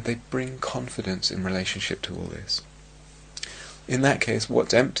together they bring confidence in relationship to all this. In that case,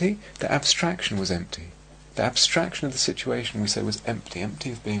 what's empty? The abstraction was empty. The abstraction of the situation, we said, was empty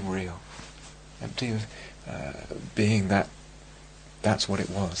of being real. Empty of being that. That's what it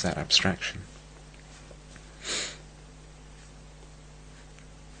was, that abstraction.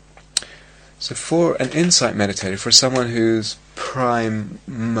 So for an insight meditator, for someone whose prime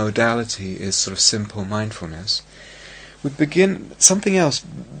modality is sort of simple mindfulness, something else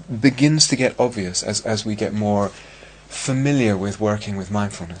begins to get obvious as we get more familiar with working with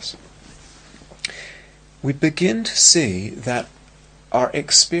mindfulness. We begin to see that our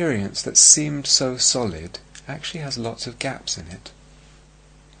experience that seemed so solid actually has lots of gaps in it.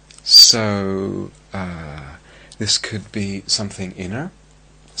 So this could be something inner,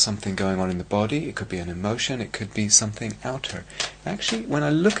 something going on in the body, it could be an emotion, it could be something outer. Actually, when I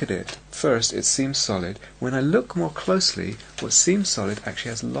look at it, first it seems solid. When I look more closely, what seems solid actually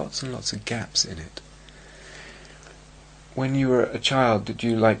has lots and lots of gaps in it. When you were a child, did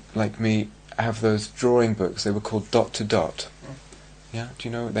you, like me, have those drawing books? They were called dot to dot. Yeah, do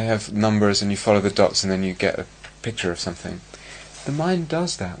you know? They have numbers and you follow the dots and then you get a picture of something. The mind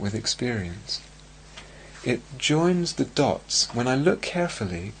does that with experience. It joins the dots. When I look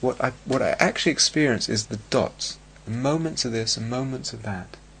carefully, what I actually experience is the dots, the moments of this and moments of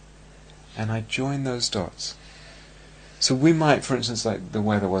that. And I join those dots. So we might, for instance, like the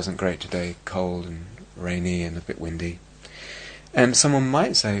weather wasn't great today, cold and rainy and a bit windy. And someone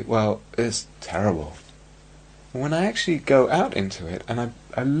might say, well, it's terrible. When I actually go out into it and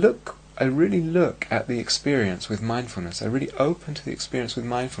I really look at the experience with mindfulness, I really open to the experience with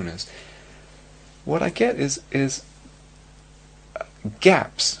mindfulness, what I get is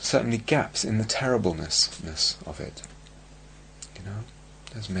gaps, certainly gaps in the terribleness of it. You know,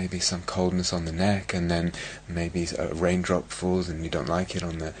 there's maybe some coldness on the neck, and then maybe a raindrop falls and you don't like it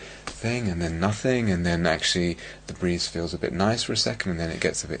on the thing, and then nothing, and then actually the breeze feels a bit nice for a second, and then it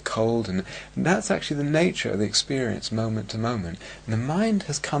gets a bit cold, and that's actually the nature of the experience moment to moment. And the mind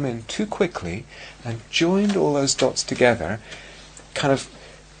has come in too quickly and joined all those dots together, kind of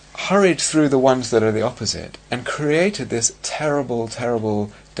hurried through the ones that are the opposite, and created this terrible, terrible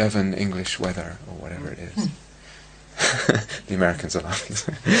Devon English weather, or whatever it is. The Americans are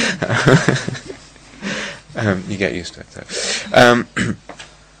laughing. You get used to it.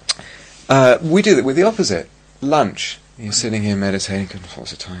 So. We do that with the opposite. Lunch. You're sitting here meditating,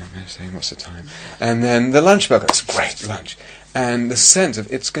 what's the time? Meditating, what's the time? And then the lunch bell goes, great, lunch. And the sense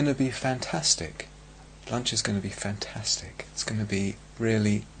of it's going to be fantastic. Lunch is going to be fantastic. It's going to be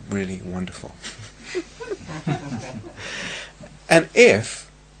really, really wonderful. And if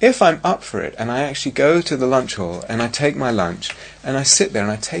I'm up for it, and I actually go to the lunch hall, and I take my lunch, and I sit there,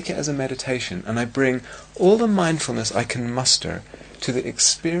 and I take it as a meditation, and I bring all the mindfulness I can muster to the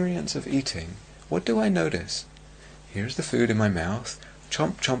experience of eating, what do I notice? Here's the food in my mouth,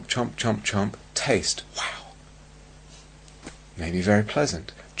 chomp, chomp, chomp, chomp, chomp, taste, wow. Maybe very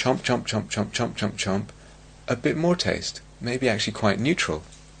pleasant. Chomp, chomp, chomp, chomp, chomp, chomp, chomp, a bit more taste, maybe actually quite neutral.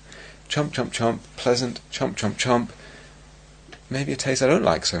 Chomp, chomp, chomp, pleasant, chomp, chomp, chomp, maybe a taste I don't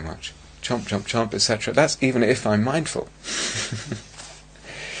like so much. Chomp, chomp, chomp, etc. That's even if I'm mindful.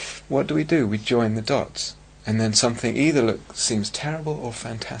 What do? We join the dots. And then something either seems terrible or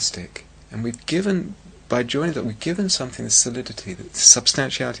fantastic. And we've given, by joining that, we've given something the solidity, the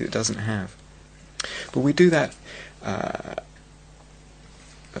substantiality it doesn't have. But we do that,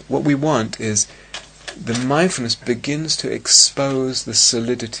 what we want is the mindfulness begins to expose the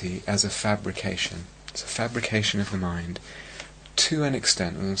solidity as a fabrication. It's a fabrication of the mind. To an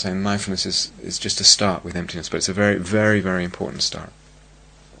extent, as I'm saying, mindfulness is just a start with emptiness, but it's a very, very, very important start.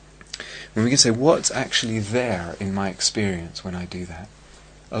 When we can say, what's actually there in my experience when I do that?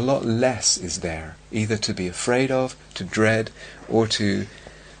 A lot less is there, either to be afraid of, to dread, or to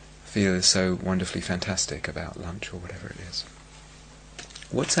feel is so wonderfully fantastic about lunch or whatever it is.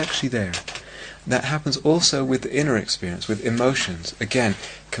 What's actually there? That happens also with the inner experience, with emotions. Again,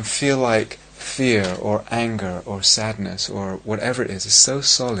 can feel like fear or anger or sadness or whatever it is so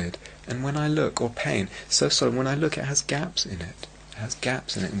solid, and when I look, or pain, so solid, when I look it has gaps in it. It has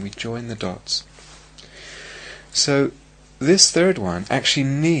gaps in it, and we join the dots. So this third one actually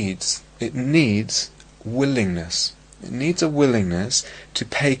needs willingness. It needs a willingness to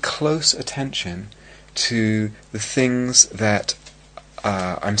pay close attention to the things that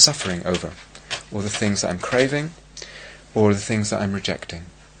I'm suffering over, or the things that I'm craving, or the things that I'm rejecting.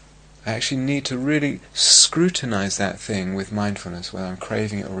 I actually need to really scrutinize that thing with mindfulness, whether I'm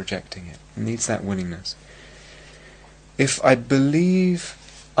craving it or rejecting it. It needs that willingness. If I believe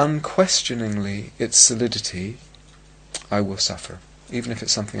unquestioningly its solidity, I will suffer. Even if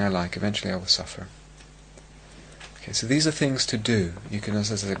it's something I like, eventually I will suffer. Okay, so these are things to do. You can,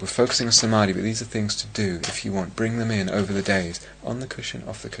 as I said, we're focusing on samadhi, but these are things to do if you want. Bring them in over the days. On the cushion,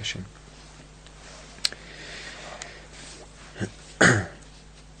 off the cushion.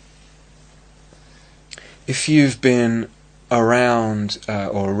 If you've been around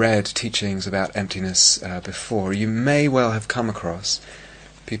or read teachings about emptiness before, you may well have come across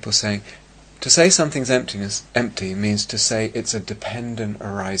people saying, to say something's empty means to say it's a dependent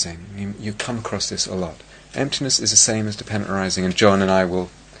arising. You come across this a lot. Emptiness is the same as dependent arising, and John and I will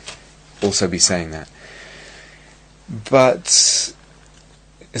also be saying that. But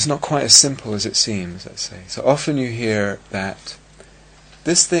it's not quite as simple as it seems, let's say. So often you hear that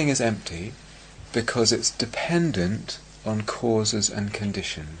This thing is empty because it's dependent on causes and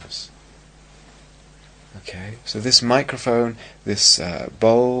conditions. Okay, so this microphone, this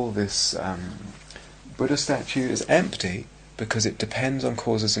bowl, this Buddha statue is empty because it depends on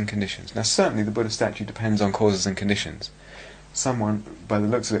causes and conditions. Now certainly the Buddha statue depends on causes and conditions. Someone, by the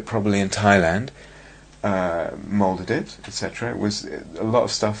looks of it, probably in Thailand, moulded it, etc. It was a lot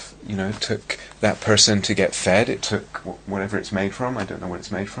of stuff, took that person to get fed. It took whatever it's made from, I don't know what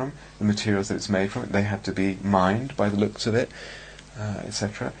it's made from, the materials that it's made from, they had to be mined by the looks of it,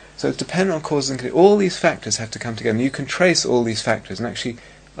 etc. So it's dependent on causes and conditions. All these factors have to come together. And you can trace all these factors, and actually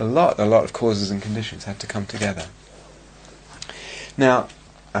a lot of causes and conditions had to come together. Now,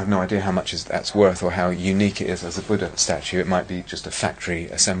 I have no idea how much that's worth or how unique it is as a Buddha statue. It might be just a factory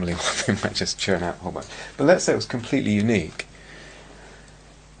assembly one. They might just churn out a whole bunch. But let's say it was completely unique.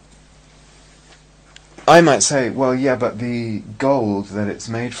 I might say, well, yeah, but the gold that it's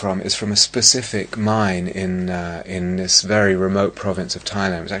made from is from a specific mine in this very remote province of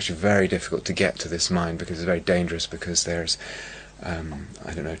Thailand. It's actually very difficult to get to this mine because it's very dangerous, because there's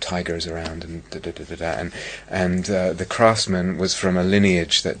tigers around and and the craftsman was from a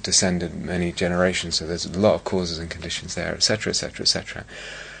lineage that descended many generations, so there's a lot of causes and conditions there, etc., etc., etc.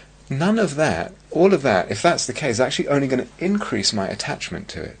 None of that, all of that, if that's the case, is actually only going to increase my attachment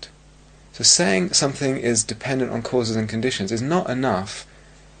to it. So saying something is dependent on causes and conditions is not enough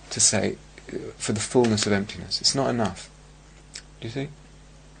to say for the fullness of emptiness. It's not enough. Do you see?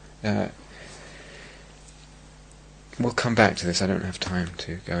 We'll come back to this. I don't have time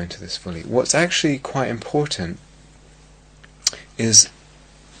to go into this fully. What's actually quite important is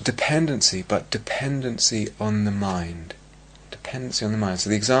dependency, but dependency on the mind. Dependency on the mind. So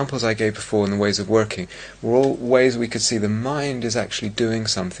the examples I gave before and the ways of working were all ways we could see the mind is actually doing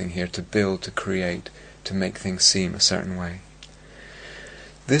something here to build, to create, to make things seem a certain way.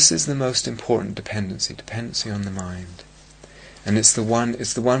 This is the most important dependency on the mind. And it's the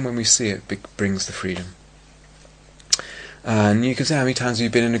one when we see it brings the freedom. And you can say how many times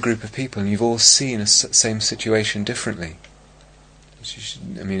you've been in a group of people and you've all seen a same situation differently.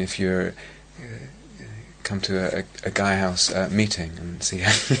 If you're come to a Gaia House meeting and see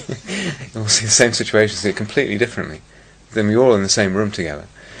how you'll see the same situation, see it completely differently. Then we're all in the same room together,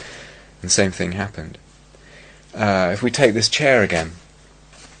 and the same thing happened. If we take this chair again,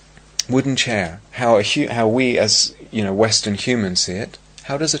 wooden chair, how we as Western humans see it,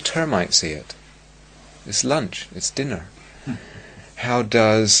 how does a termite see it? It's lunch, it's dinner. How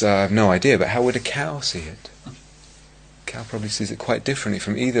does, I have no idea, but how would a cow see it? A cow probably sees it quite differently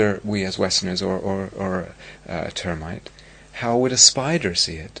from either we as Westerners or a termite. How would a spider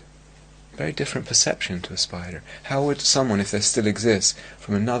see it? Very different perception to a spider. How would someone, if there still exists,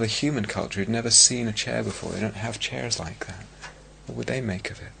 from another human culture who'd never seen a chair before, they don't have chairs like that, what would they make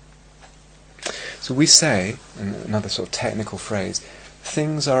of it? So we say, another sort of technical phrase,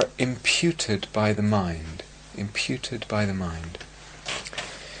 things are imputed by the mind. Imputed by the mind.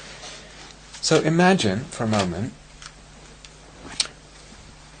 So imagine, for a moment,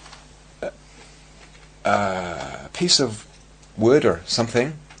 a piece of wood or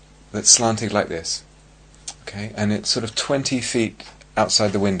something that's slanted like this, okay, and it's sort of 20 feet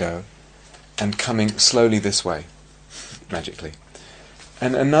outside the window and coming slowly this way, magically.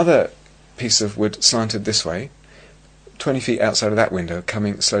 And another piece of wood slanted this way, 20 feet outside of that window,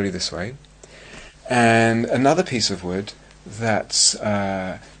 coming slowly this way, and another piece of wood that's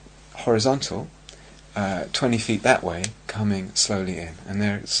horizontal, 20 feet that way, coming slowly in. And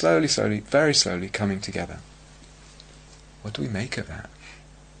they're slowly, very slowly coming together. What do we make of that?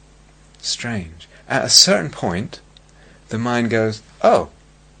 Strange. At a certain point, the mind goes, oh,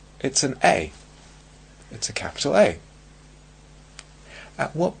 it's an A. It's a capital A.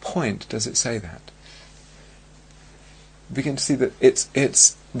 At what point does it say that? We begin to see that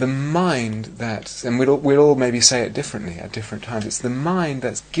it's the mind that, and we'll all maybe say it differently at different times, it's the mind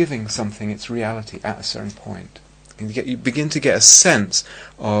that's giving something its reality at a certain point. You begin to get a sense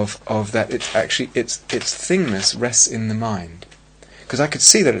of that its thingness rests in the mind. Because I could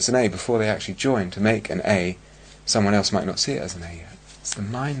see that it's an A before they actually join to make an A. Someone else might not see it as an A yet. It's the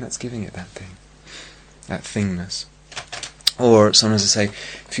mind that's giving it that thing, that thingness. Or sometimes I say,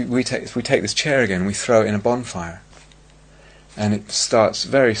 if we take this chair again, we throw it in a bonfire, and it starts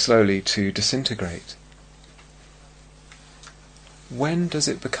very slowly to disintegrate. When does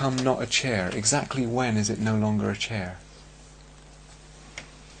it become not a chair? Exactly when is it no longer a chair?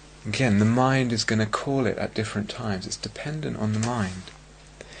 Again, the mind is going to call it at different times. It's dependent on the mind.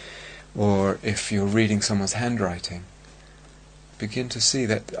 Or if you're reading someone's handwriting, begin to see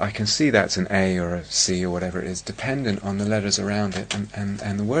that I can see that's an A or a C or whatever it is, dependent on the letters around it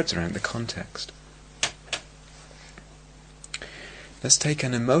and the words around it, the context. Let's take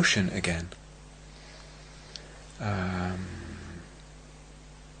an emotion again.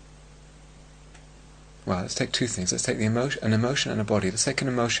 Well, let's take two things. Let's take an emotion and a body. Let's take an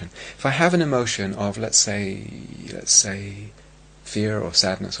emotion. If I have an emotion of, let's say, fear or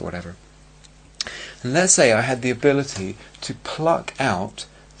sadness or whatever, and let's say I had the ability to pluck out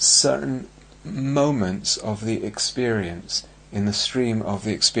certain moments of the experience in the stream of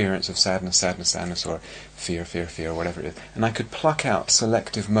the experience of sadness, or fear, or whatever it is, and I could pluck out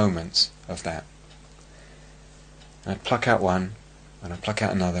selective moments of that. And I'd pluck out one, and I'd pluck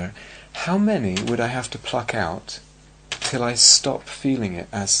out another. How many would I have to pluck out till I stop feeling it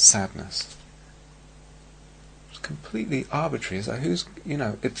as sadness? It's completely arbitrary. It's like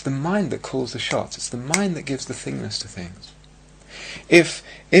it's the mind that calls the shots. It's the mind that gives the thingness to things. If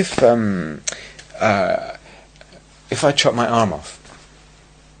I chop my arm off,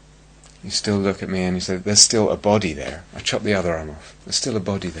 you still look at me and you say, there's still a body there. I chop the other arm off. There's still a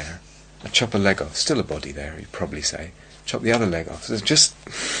body there. I chop a leg off. Still a body there, you'd probably say. Chop the other leg off. So it's just...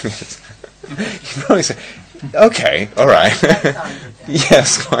 you'd probably say, okay, all right.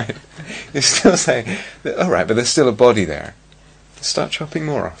 Yes, quite. You're still saying, all right, but there's still a body there. Start chopping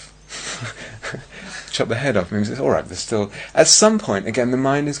more off. Chop the head off. Means all right, there's still... At some point, again, the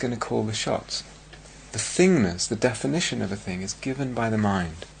mind is going to call the shots. The thingness, the definition of a thing is given by the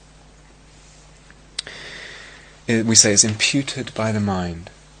mind. We say it's imputed by the mind.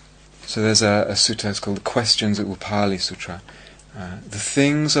 So there's a sutta, it's called the Questions of Upali Sutra. The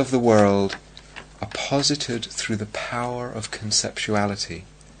things of the world are posited through the power of conceptuality.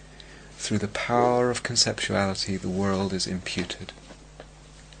 Through the power of conceptuality, the world is imputed.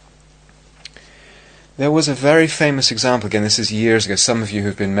 There was a very famous example, again this is years ago, some of you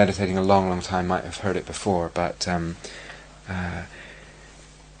who've been meditating a long, long time might have heard it before, but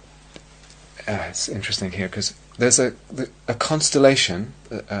it's interesting here because there's a constellation,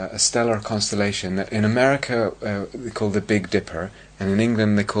 a stellar constellation that in America they call the Big Dipper, and in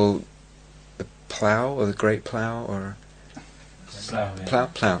England they call the Plough or the Great Plough or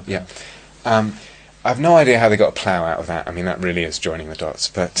Plough. Yeah. I have no idea how they got a plough out of that. I mean, that really is joining the dots.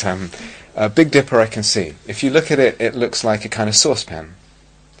 But Big Dipper I can see. If you look at it, it looks like a kind of saucepan.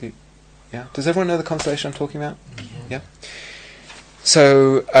 Yeah. Does everyone know the constellation I'm talking about? Yeah.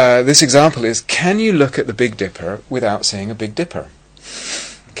 So this example is, can you look at the Big Dipper without seeing a Big Dipper?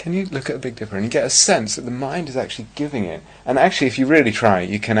 Can you look at the Big Dipper and you get a sense that the mind is actually giving it? And actually, if you really try,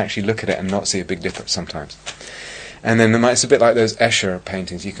 you can actually look at it and not see a Big Dipper sometimes. And then it's a bit like those Escher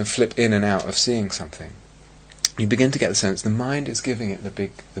paintings. You can flip in and out of seeing something. You begin to get the sense the mind is giving it the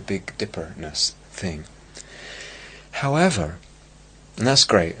Big Dipper-ness thing. However, and that's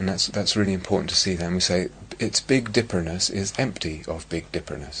great, and that's really important to see. Then we say its Big Dipper-ness is empty of Big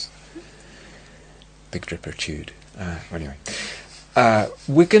Dipper-ness. Big Dipper chewed. Anyway,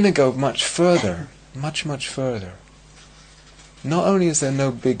 we're going to go much further, much further. Not only is there no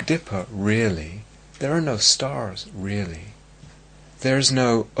Big Dipper, really, there are no stars, really. There's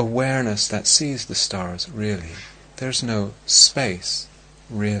no awareness that sees the stars, really. There's no space,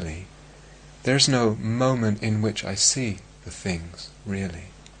 really. There's no moment in which I see the things, really.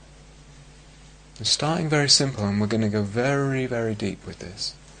 It's starting very simple, and we're going to go very, very deep with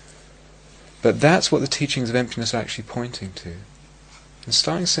this. But that's what the teachings of emptiness are actually pointing to. And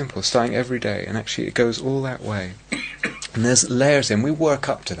starting simple, starting every day, and actually it goes all that way. And there's layers in. We work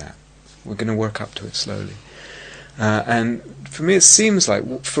up to that. We're going to work up to it slowly. And for me it seems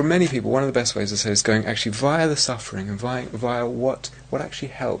like, for many people, one of the best ways to say is going actually via the suffering and via what actually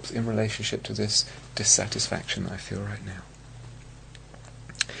helps in relationship to this dissatisfaction that I feel right now.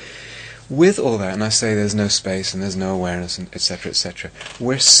 With all that, and I say there's no space and there's no awareness, and etc.,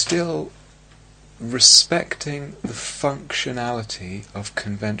 we're still respecting the functionality of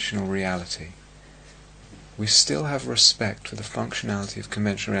conventional reality. We still have respect for the functionality of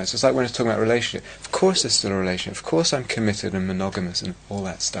conventional reality. It's like when it's talking about relationship. Of course there's still a relationship. Of course I'm committed and monogamous and all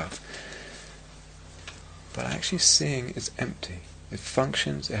that stuff. But actually seeing it's empty. It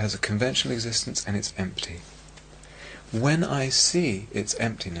functions, it has a conventional existence, and it's empty. When I see its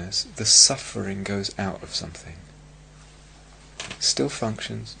emptiness, the suffering goes out of something. It still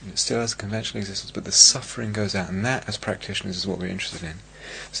functions, and it still has a conventional existence, but the suffering goes out, and that, as practitioners, is what we're interested in.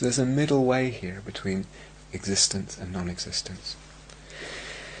 So there's a middle way here between existence and non-existence.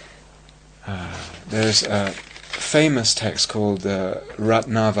 There's a famous text called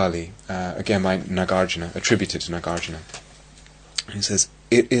Ratnavali, again by Nagarjuna, attributed to Nagarjuna. He says,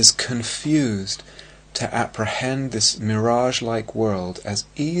 "It is confused to apprehend this mirage-like world as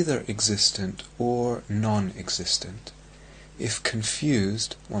either existent or non-existent. If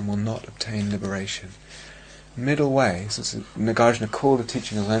confused, one will not obtain liberation. Middle way, so Nagarjuna called the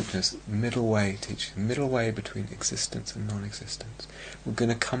teaching of emptiness middle way teaching, middle way between existence and non-existence. We're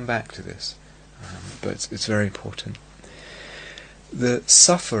going to come back to this, but it's very important. The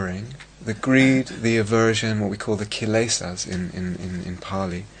suffering, the greed, the aversion, what we call the kilesas in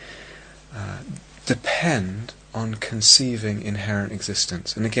Pali, depend on conceiving inherent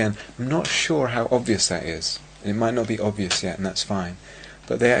existence. And again, I'm not sure how obvious that is. It might not be obvious yet, and that's fine.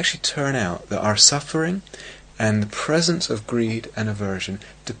 But they actually turn out that our suffering and the presence of greed and aversion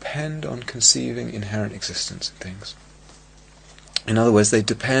depend on conceiving inherent existence in things. In other words, they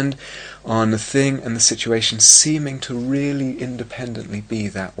depend on the thing and the situation seeming to really independently be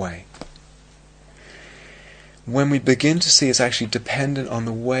that way. When we begin to see it's actually dependent on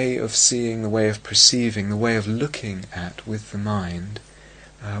the way of seeing, the way of perceiving, the way of looking at with the mind,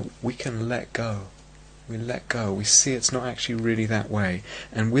 we can let go. We let go. We see it's not actually really that way.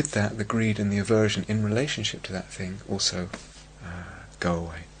 And with that, the greed and the aversion in relationship to that thing also go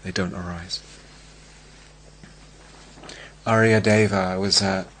away. They don't arise. Aryadeva was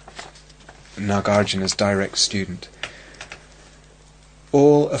Nagarjuna's direct student.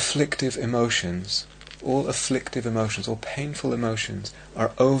 All afflictive emotions, all painful emotions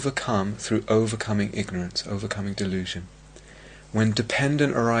are overcome through overcoming ignorance, overcoming delusion. When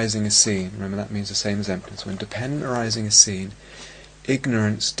dependent arising is seen, remember that means the same as emptiness, when dependent arising is seen,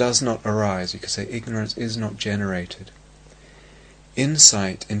 ignorance does not arise. You could say ignorance is not generated.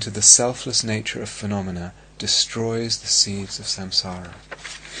 Insight into the selfless nature of phenomena destroys the seeds of samsara.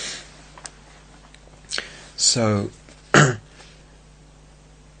 So, of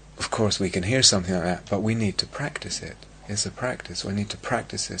course we can hear something like that, but we need to practice it. It's a practice. We need to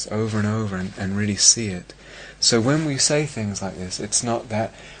practice this over and over and really see it. So when we say things like this, it's not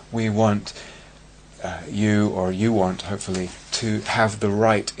that we want you want, hopefully, to have the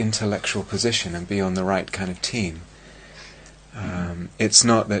right intellectual position and be on the right kind of team. It's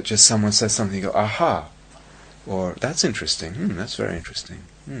not that just someone says something, you go, aha, or that's interesting, that's very interesting.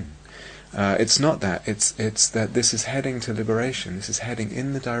 It's not that. It's that this is heading to liberation. This is heading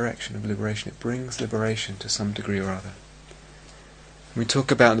in the direction of liberation. It brings liberation to some degree or other.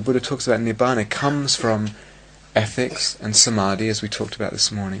 The Buddha talks about Nibbana, it comes from ethics and samadhi, as we talked about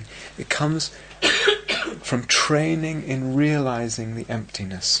this morning. It comes from training in realizing the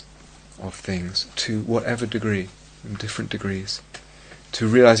emptiness of things to whatever degree, in different degrees. To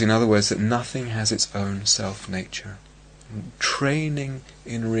realize, in other words, that nothing has its own self-nature. Training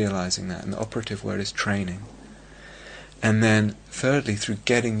in realizing that, and the operative word is training. And then, thirdly, through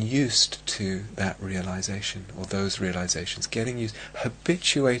getting used to that realization, or those realizations,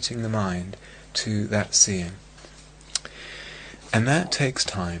 habituating the mind to that seeing. And that takes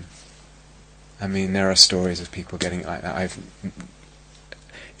time. I mean, there are stories of people getting like that.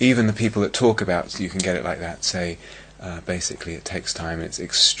 Even the people that talk about you can get it like that say, basically it takes time, and it's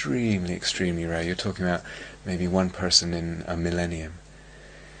extremely, extremely rare. You're talking about maybe one person in a millennium.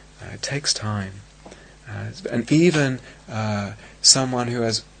 It takes time. And even someone who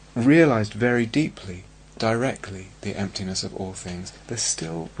has realized very deeply, directly, the emptiness of all things, there's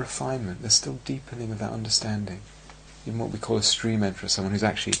still refinement, there's still deepening of that understanding. Even what we call a stream enterer, someone who's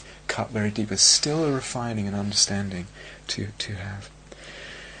actually cut very deep, there's still a refining and understanding to have.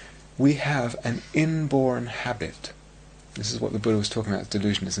 We have an inborn habit. This is what the Buddha was talking about,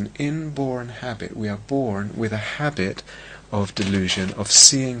 delusion. It's an inborn habit. We are born with a habit of delusion, of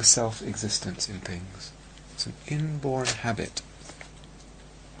seeing self-existence in things. It's an inborn habit.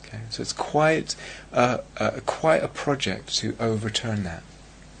 Okay, so it's quite a project to overturn that.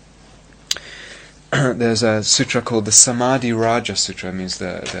 There's a sutra called the Samadhi Raja Sutra. It means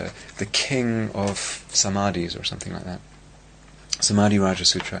the king of samadhis or something like that. Samadhi Raja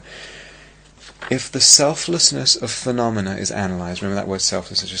Sutra. If the selflessness of phenomena is analysed, remember that word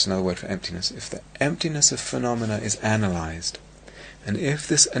selfless is just another word for emptiness. If the emptiness of phenomena is analysed, and if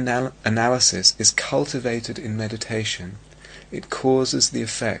this analysis is cultivated in meditation, it causes the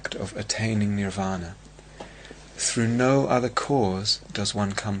effect of attaining nirvana. Through no other cause does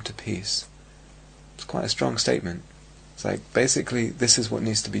one come to peace. It's quite a strong statement. It's like, basically, this is what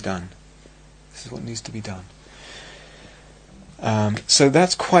needs to be done. This is what needs to be done. So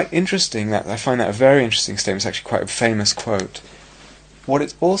that's quite interesting. I find that a very interesting statement. It's actually quite a famous quote. What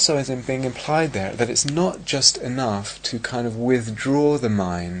it also is being implied there, that it's not just enough to kind of withdraw the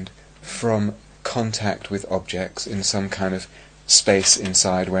mind from contact with objects in some kind of space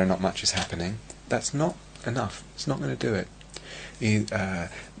inside where not much is happening. That's not enough. It's not going to do it.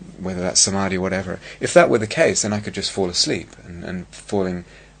 whether that's samadhi or whatever. If that were the case, then I could just fall asleep, and falling,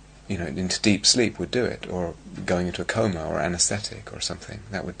 into deep sleep would do it, or going into a coma or anesthetic or something.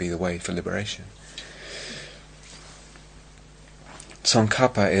 That would be the way for liberation.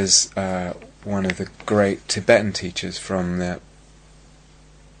 Tsongkhapa is one of the great Tibetan teachers from the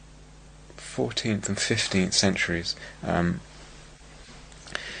 14th and 15th centuries.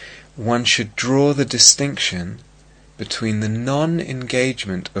 One should draw the distinction between the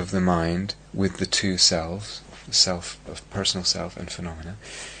non-engagement of the mind with the two selves, the self of personal self and phenomena.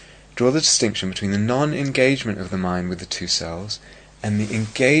 Draw the distinction between the non-engagement of the mind with the two selves and the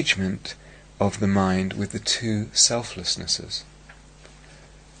engagement of the mind with the two selflessnesses.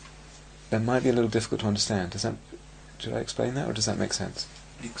 That might be a little difficult to understand. Should I explain that, or does that make sense?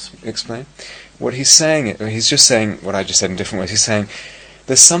 Explain. What he's saying, he's just saying what I just said in different ways. He's saying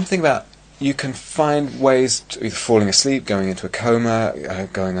there's something about, you can find ways to either falling asleep, going into a coma,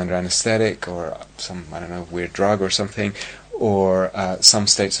 going under anesthetic, or some, weird drug or something, or some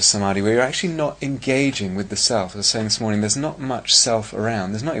states of samadhi where you're actually not engaging with the self. As I was saying this morning, there's not much self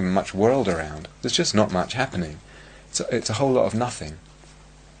around. There's not even much world around. There's just not much happening. It's a whole lot of nothing.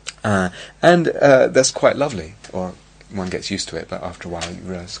 And that's quite lovely, or one gets used to it, but after a while you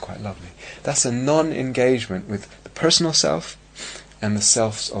realise it's quite lovely. That's a non-engagement with the personal self and the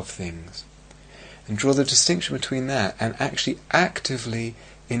selves of things. And draw the distinction between that and actually actively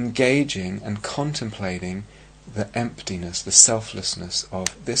engaging and contemplating the emptiness, the selflessness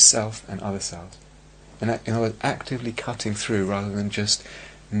of this self and other selves. And in other words, actively cutting through rather than just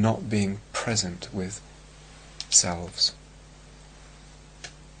not being present with selves.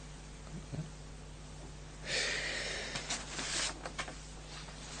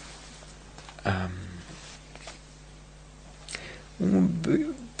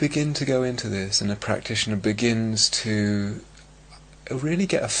 We'll begin to go into this, and a practitioner begins to really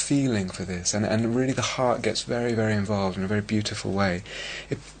get a feeling for this, and really the heart gets very, very involved in a very beautiful way.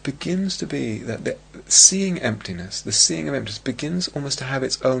 It begins to be that the seeing emptiness, the seeing of emptiness, begins almost to have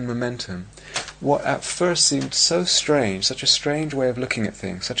its own momentum. What at first seemed so strange, such a strange way of looking at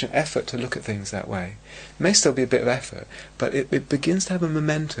things, such an effort to look at things that way, may still be a bit of effort, but it begins to have a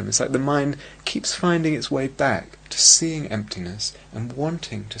momentum. It's like the mind keeps finding its way back to seeing emptiness and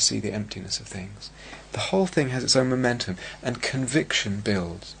wanting to see the emptiness of things. The whole thing has its own momentum, and conviction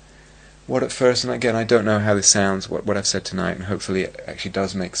builds. What at first, and again I don't know how this sounds, what I've said tonight, and hopefully it actually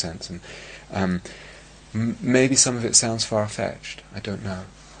does make sense, and maybe some of it sounds far-fetched, I don't know.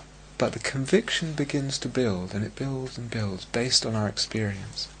 But the conviction begins to build, and it builds and builds based on our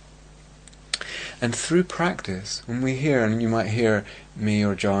experience. And through practice, when we hear, and you might hear me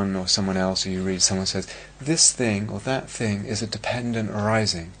or John or someone else, or you read someone says, this thing or that thing is a dependent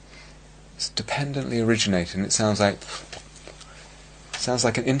arising. It's dependently originated, and it sounds like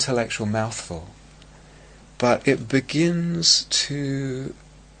an intellectual mouthful. But it begins to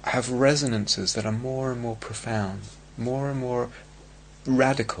have resonances that are more and more profound, more and more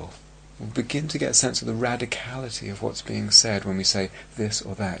radical. We begin to get a sense of the radicality of what's being said when we say this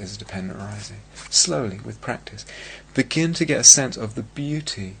or that is a dependent arising. Slowly, with practice, begin to get a sense of the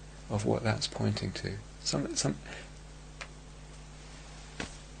beauty of what that's pointing to. Some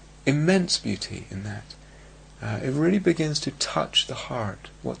immense beauty in that. It really begins to touch the heart,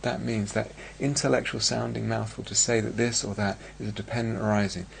 what that means, that intellectual sounding mouthful to say that this or that is a dependent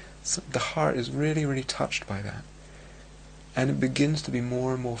arising. So the heart is really, really touched by that. And it begins to be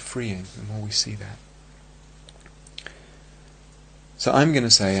more and more freeing the more we see that. So I'm going to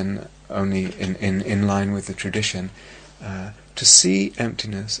say, and only in line with the tradition, to see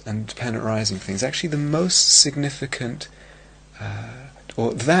emptiness and dependent arising things, actually the most significant,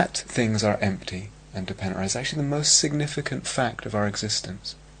 or that things are empty and dependent arising, is actually the most significant fact of our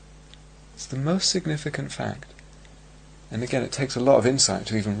existence. It's the most significant fact. And again, it takes a lot of insight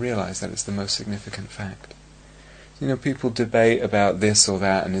to even realize that it's the most significant fact. People debate about this or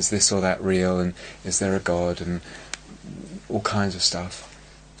that, and is this or that real, and is there a God, and all kinds of stuff.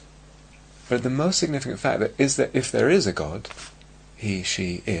 But the most significant fact is that if there is a God, he,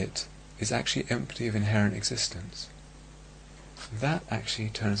 she, it, is actually empty of inherent existence. That actually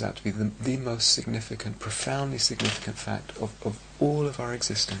turns out to be the most significant, profoundly significant fact of all of our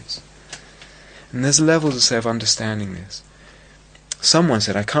existence. And there's levels, to say, of understanding this. Someone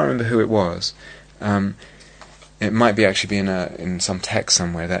said, I can't remember who it was, it might be actually in some text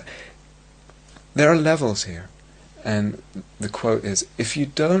somewhere, that there are levels here. And the quote is, if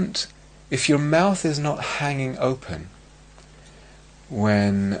your mouth is not hanging open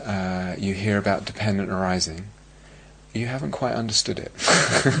when you hear about dependent arising, you haven't quite understood it.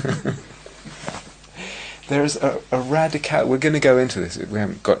 there's a radical. We're going to go into this. We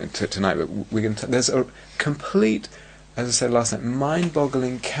haven't got into it tonight, but we're going to. There's a complete, as I said last night,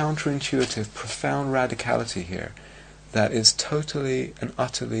 mind-boggling, counterintuitive, profound radicality here that is totally and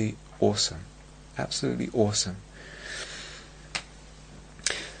utterly awesome, absolutely awesome.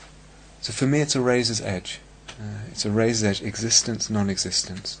 So for me, it's a razor's edge. It's a razor's edge, existence,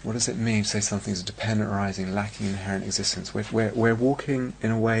 non-existence. What does it mean to say something's dependent arising, lacking inherent existence? We're walking,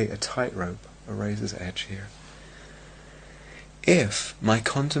 in a way, a tightrope, a razor's edge here. If my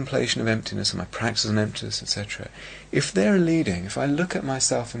contemplation of emptiness and my practice on emptiness, etc., if they're leading, if I look at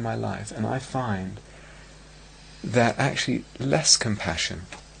myself in my life and I find that actually less compassion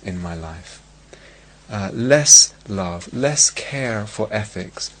in my life, less love, less care for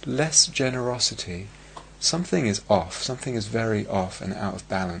ethics, less generosity, something is off, something is very off and out of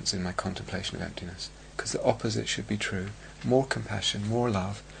balance in my contemplation of emptiness, because the opposite should be true. More compassion, more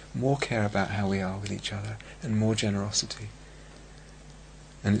love, more care about how we are with each other, and more generosity.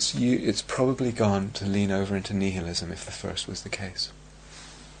 And it's probably gone to lean over into nihilism if the first was the case.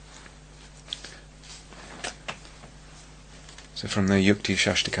 So from the Yukti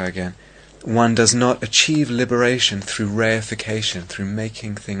Shashtaka again, one does not achieve liberation through reification, through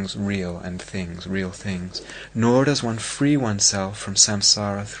making things real and things, real things, nor does one free oneself from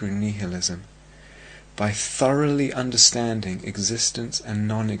samsara through nihilism. By thoroughly understanding existence and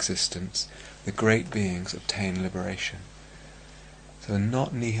non-existence, the great beings obtain liberation. So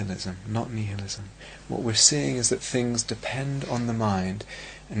not nihilism, not nihilism. What we're seeing is that things depend on the mind,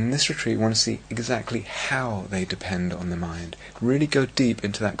 and in this retreat we want to see exactly how they depend on the mind. Really go deep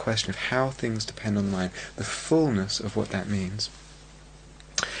into that question of how things depend on the mind, the fullness of what that means.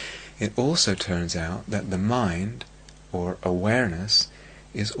 It also turns out that the mind, or awareness,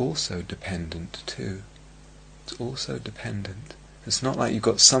 is also dependent too. It's also dependent. It's not like you've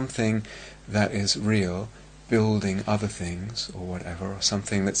got something that is real building other things or whatever, or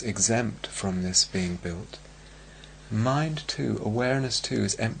something that's exempt from this being built. Mind too, awareness too,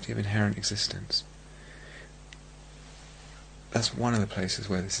 is empty of inherent existence. That's one of the places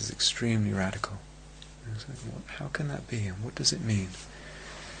where this is extremely radical. How can that be, and what does it mean?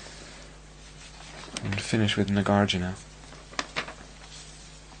 I'm going to finish with Nagarjuna.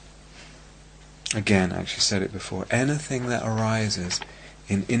 Again, I actually said it before, anything that arises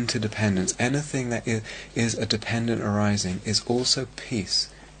in interdependence, anything that is a dependent arising, is also peace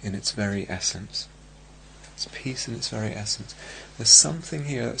in its very essence. It's peace in its very essence. There's something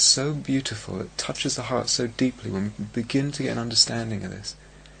here that's so beautiful, it touches the heart so deeply when we begin to get an understanding of this.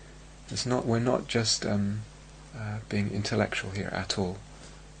 We're not just being intellectual here at all.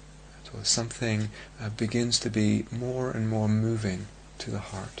 Something begins to be more and more moving to the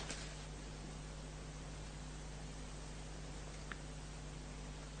heart.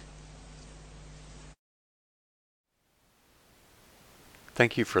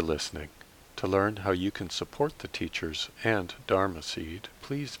 Thank you for listening. To learn how you can support the teachers and Dharma Seed,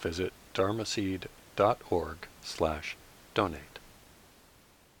 please visit dharmaseed.org/donate.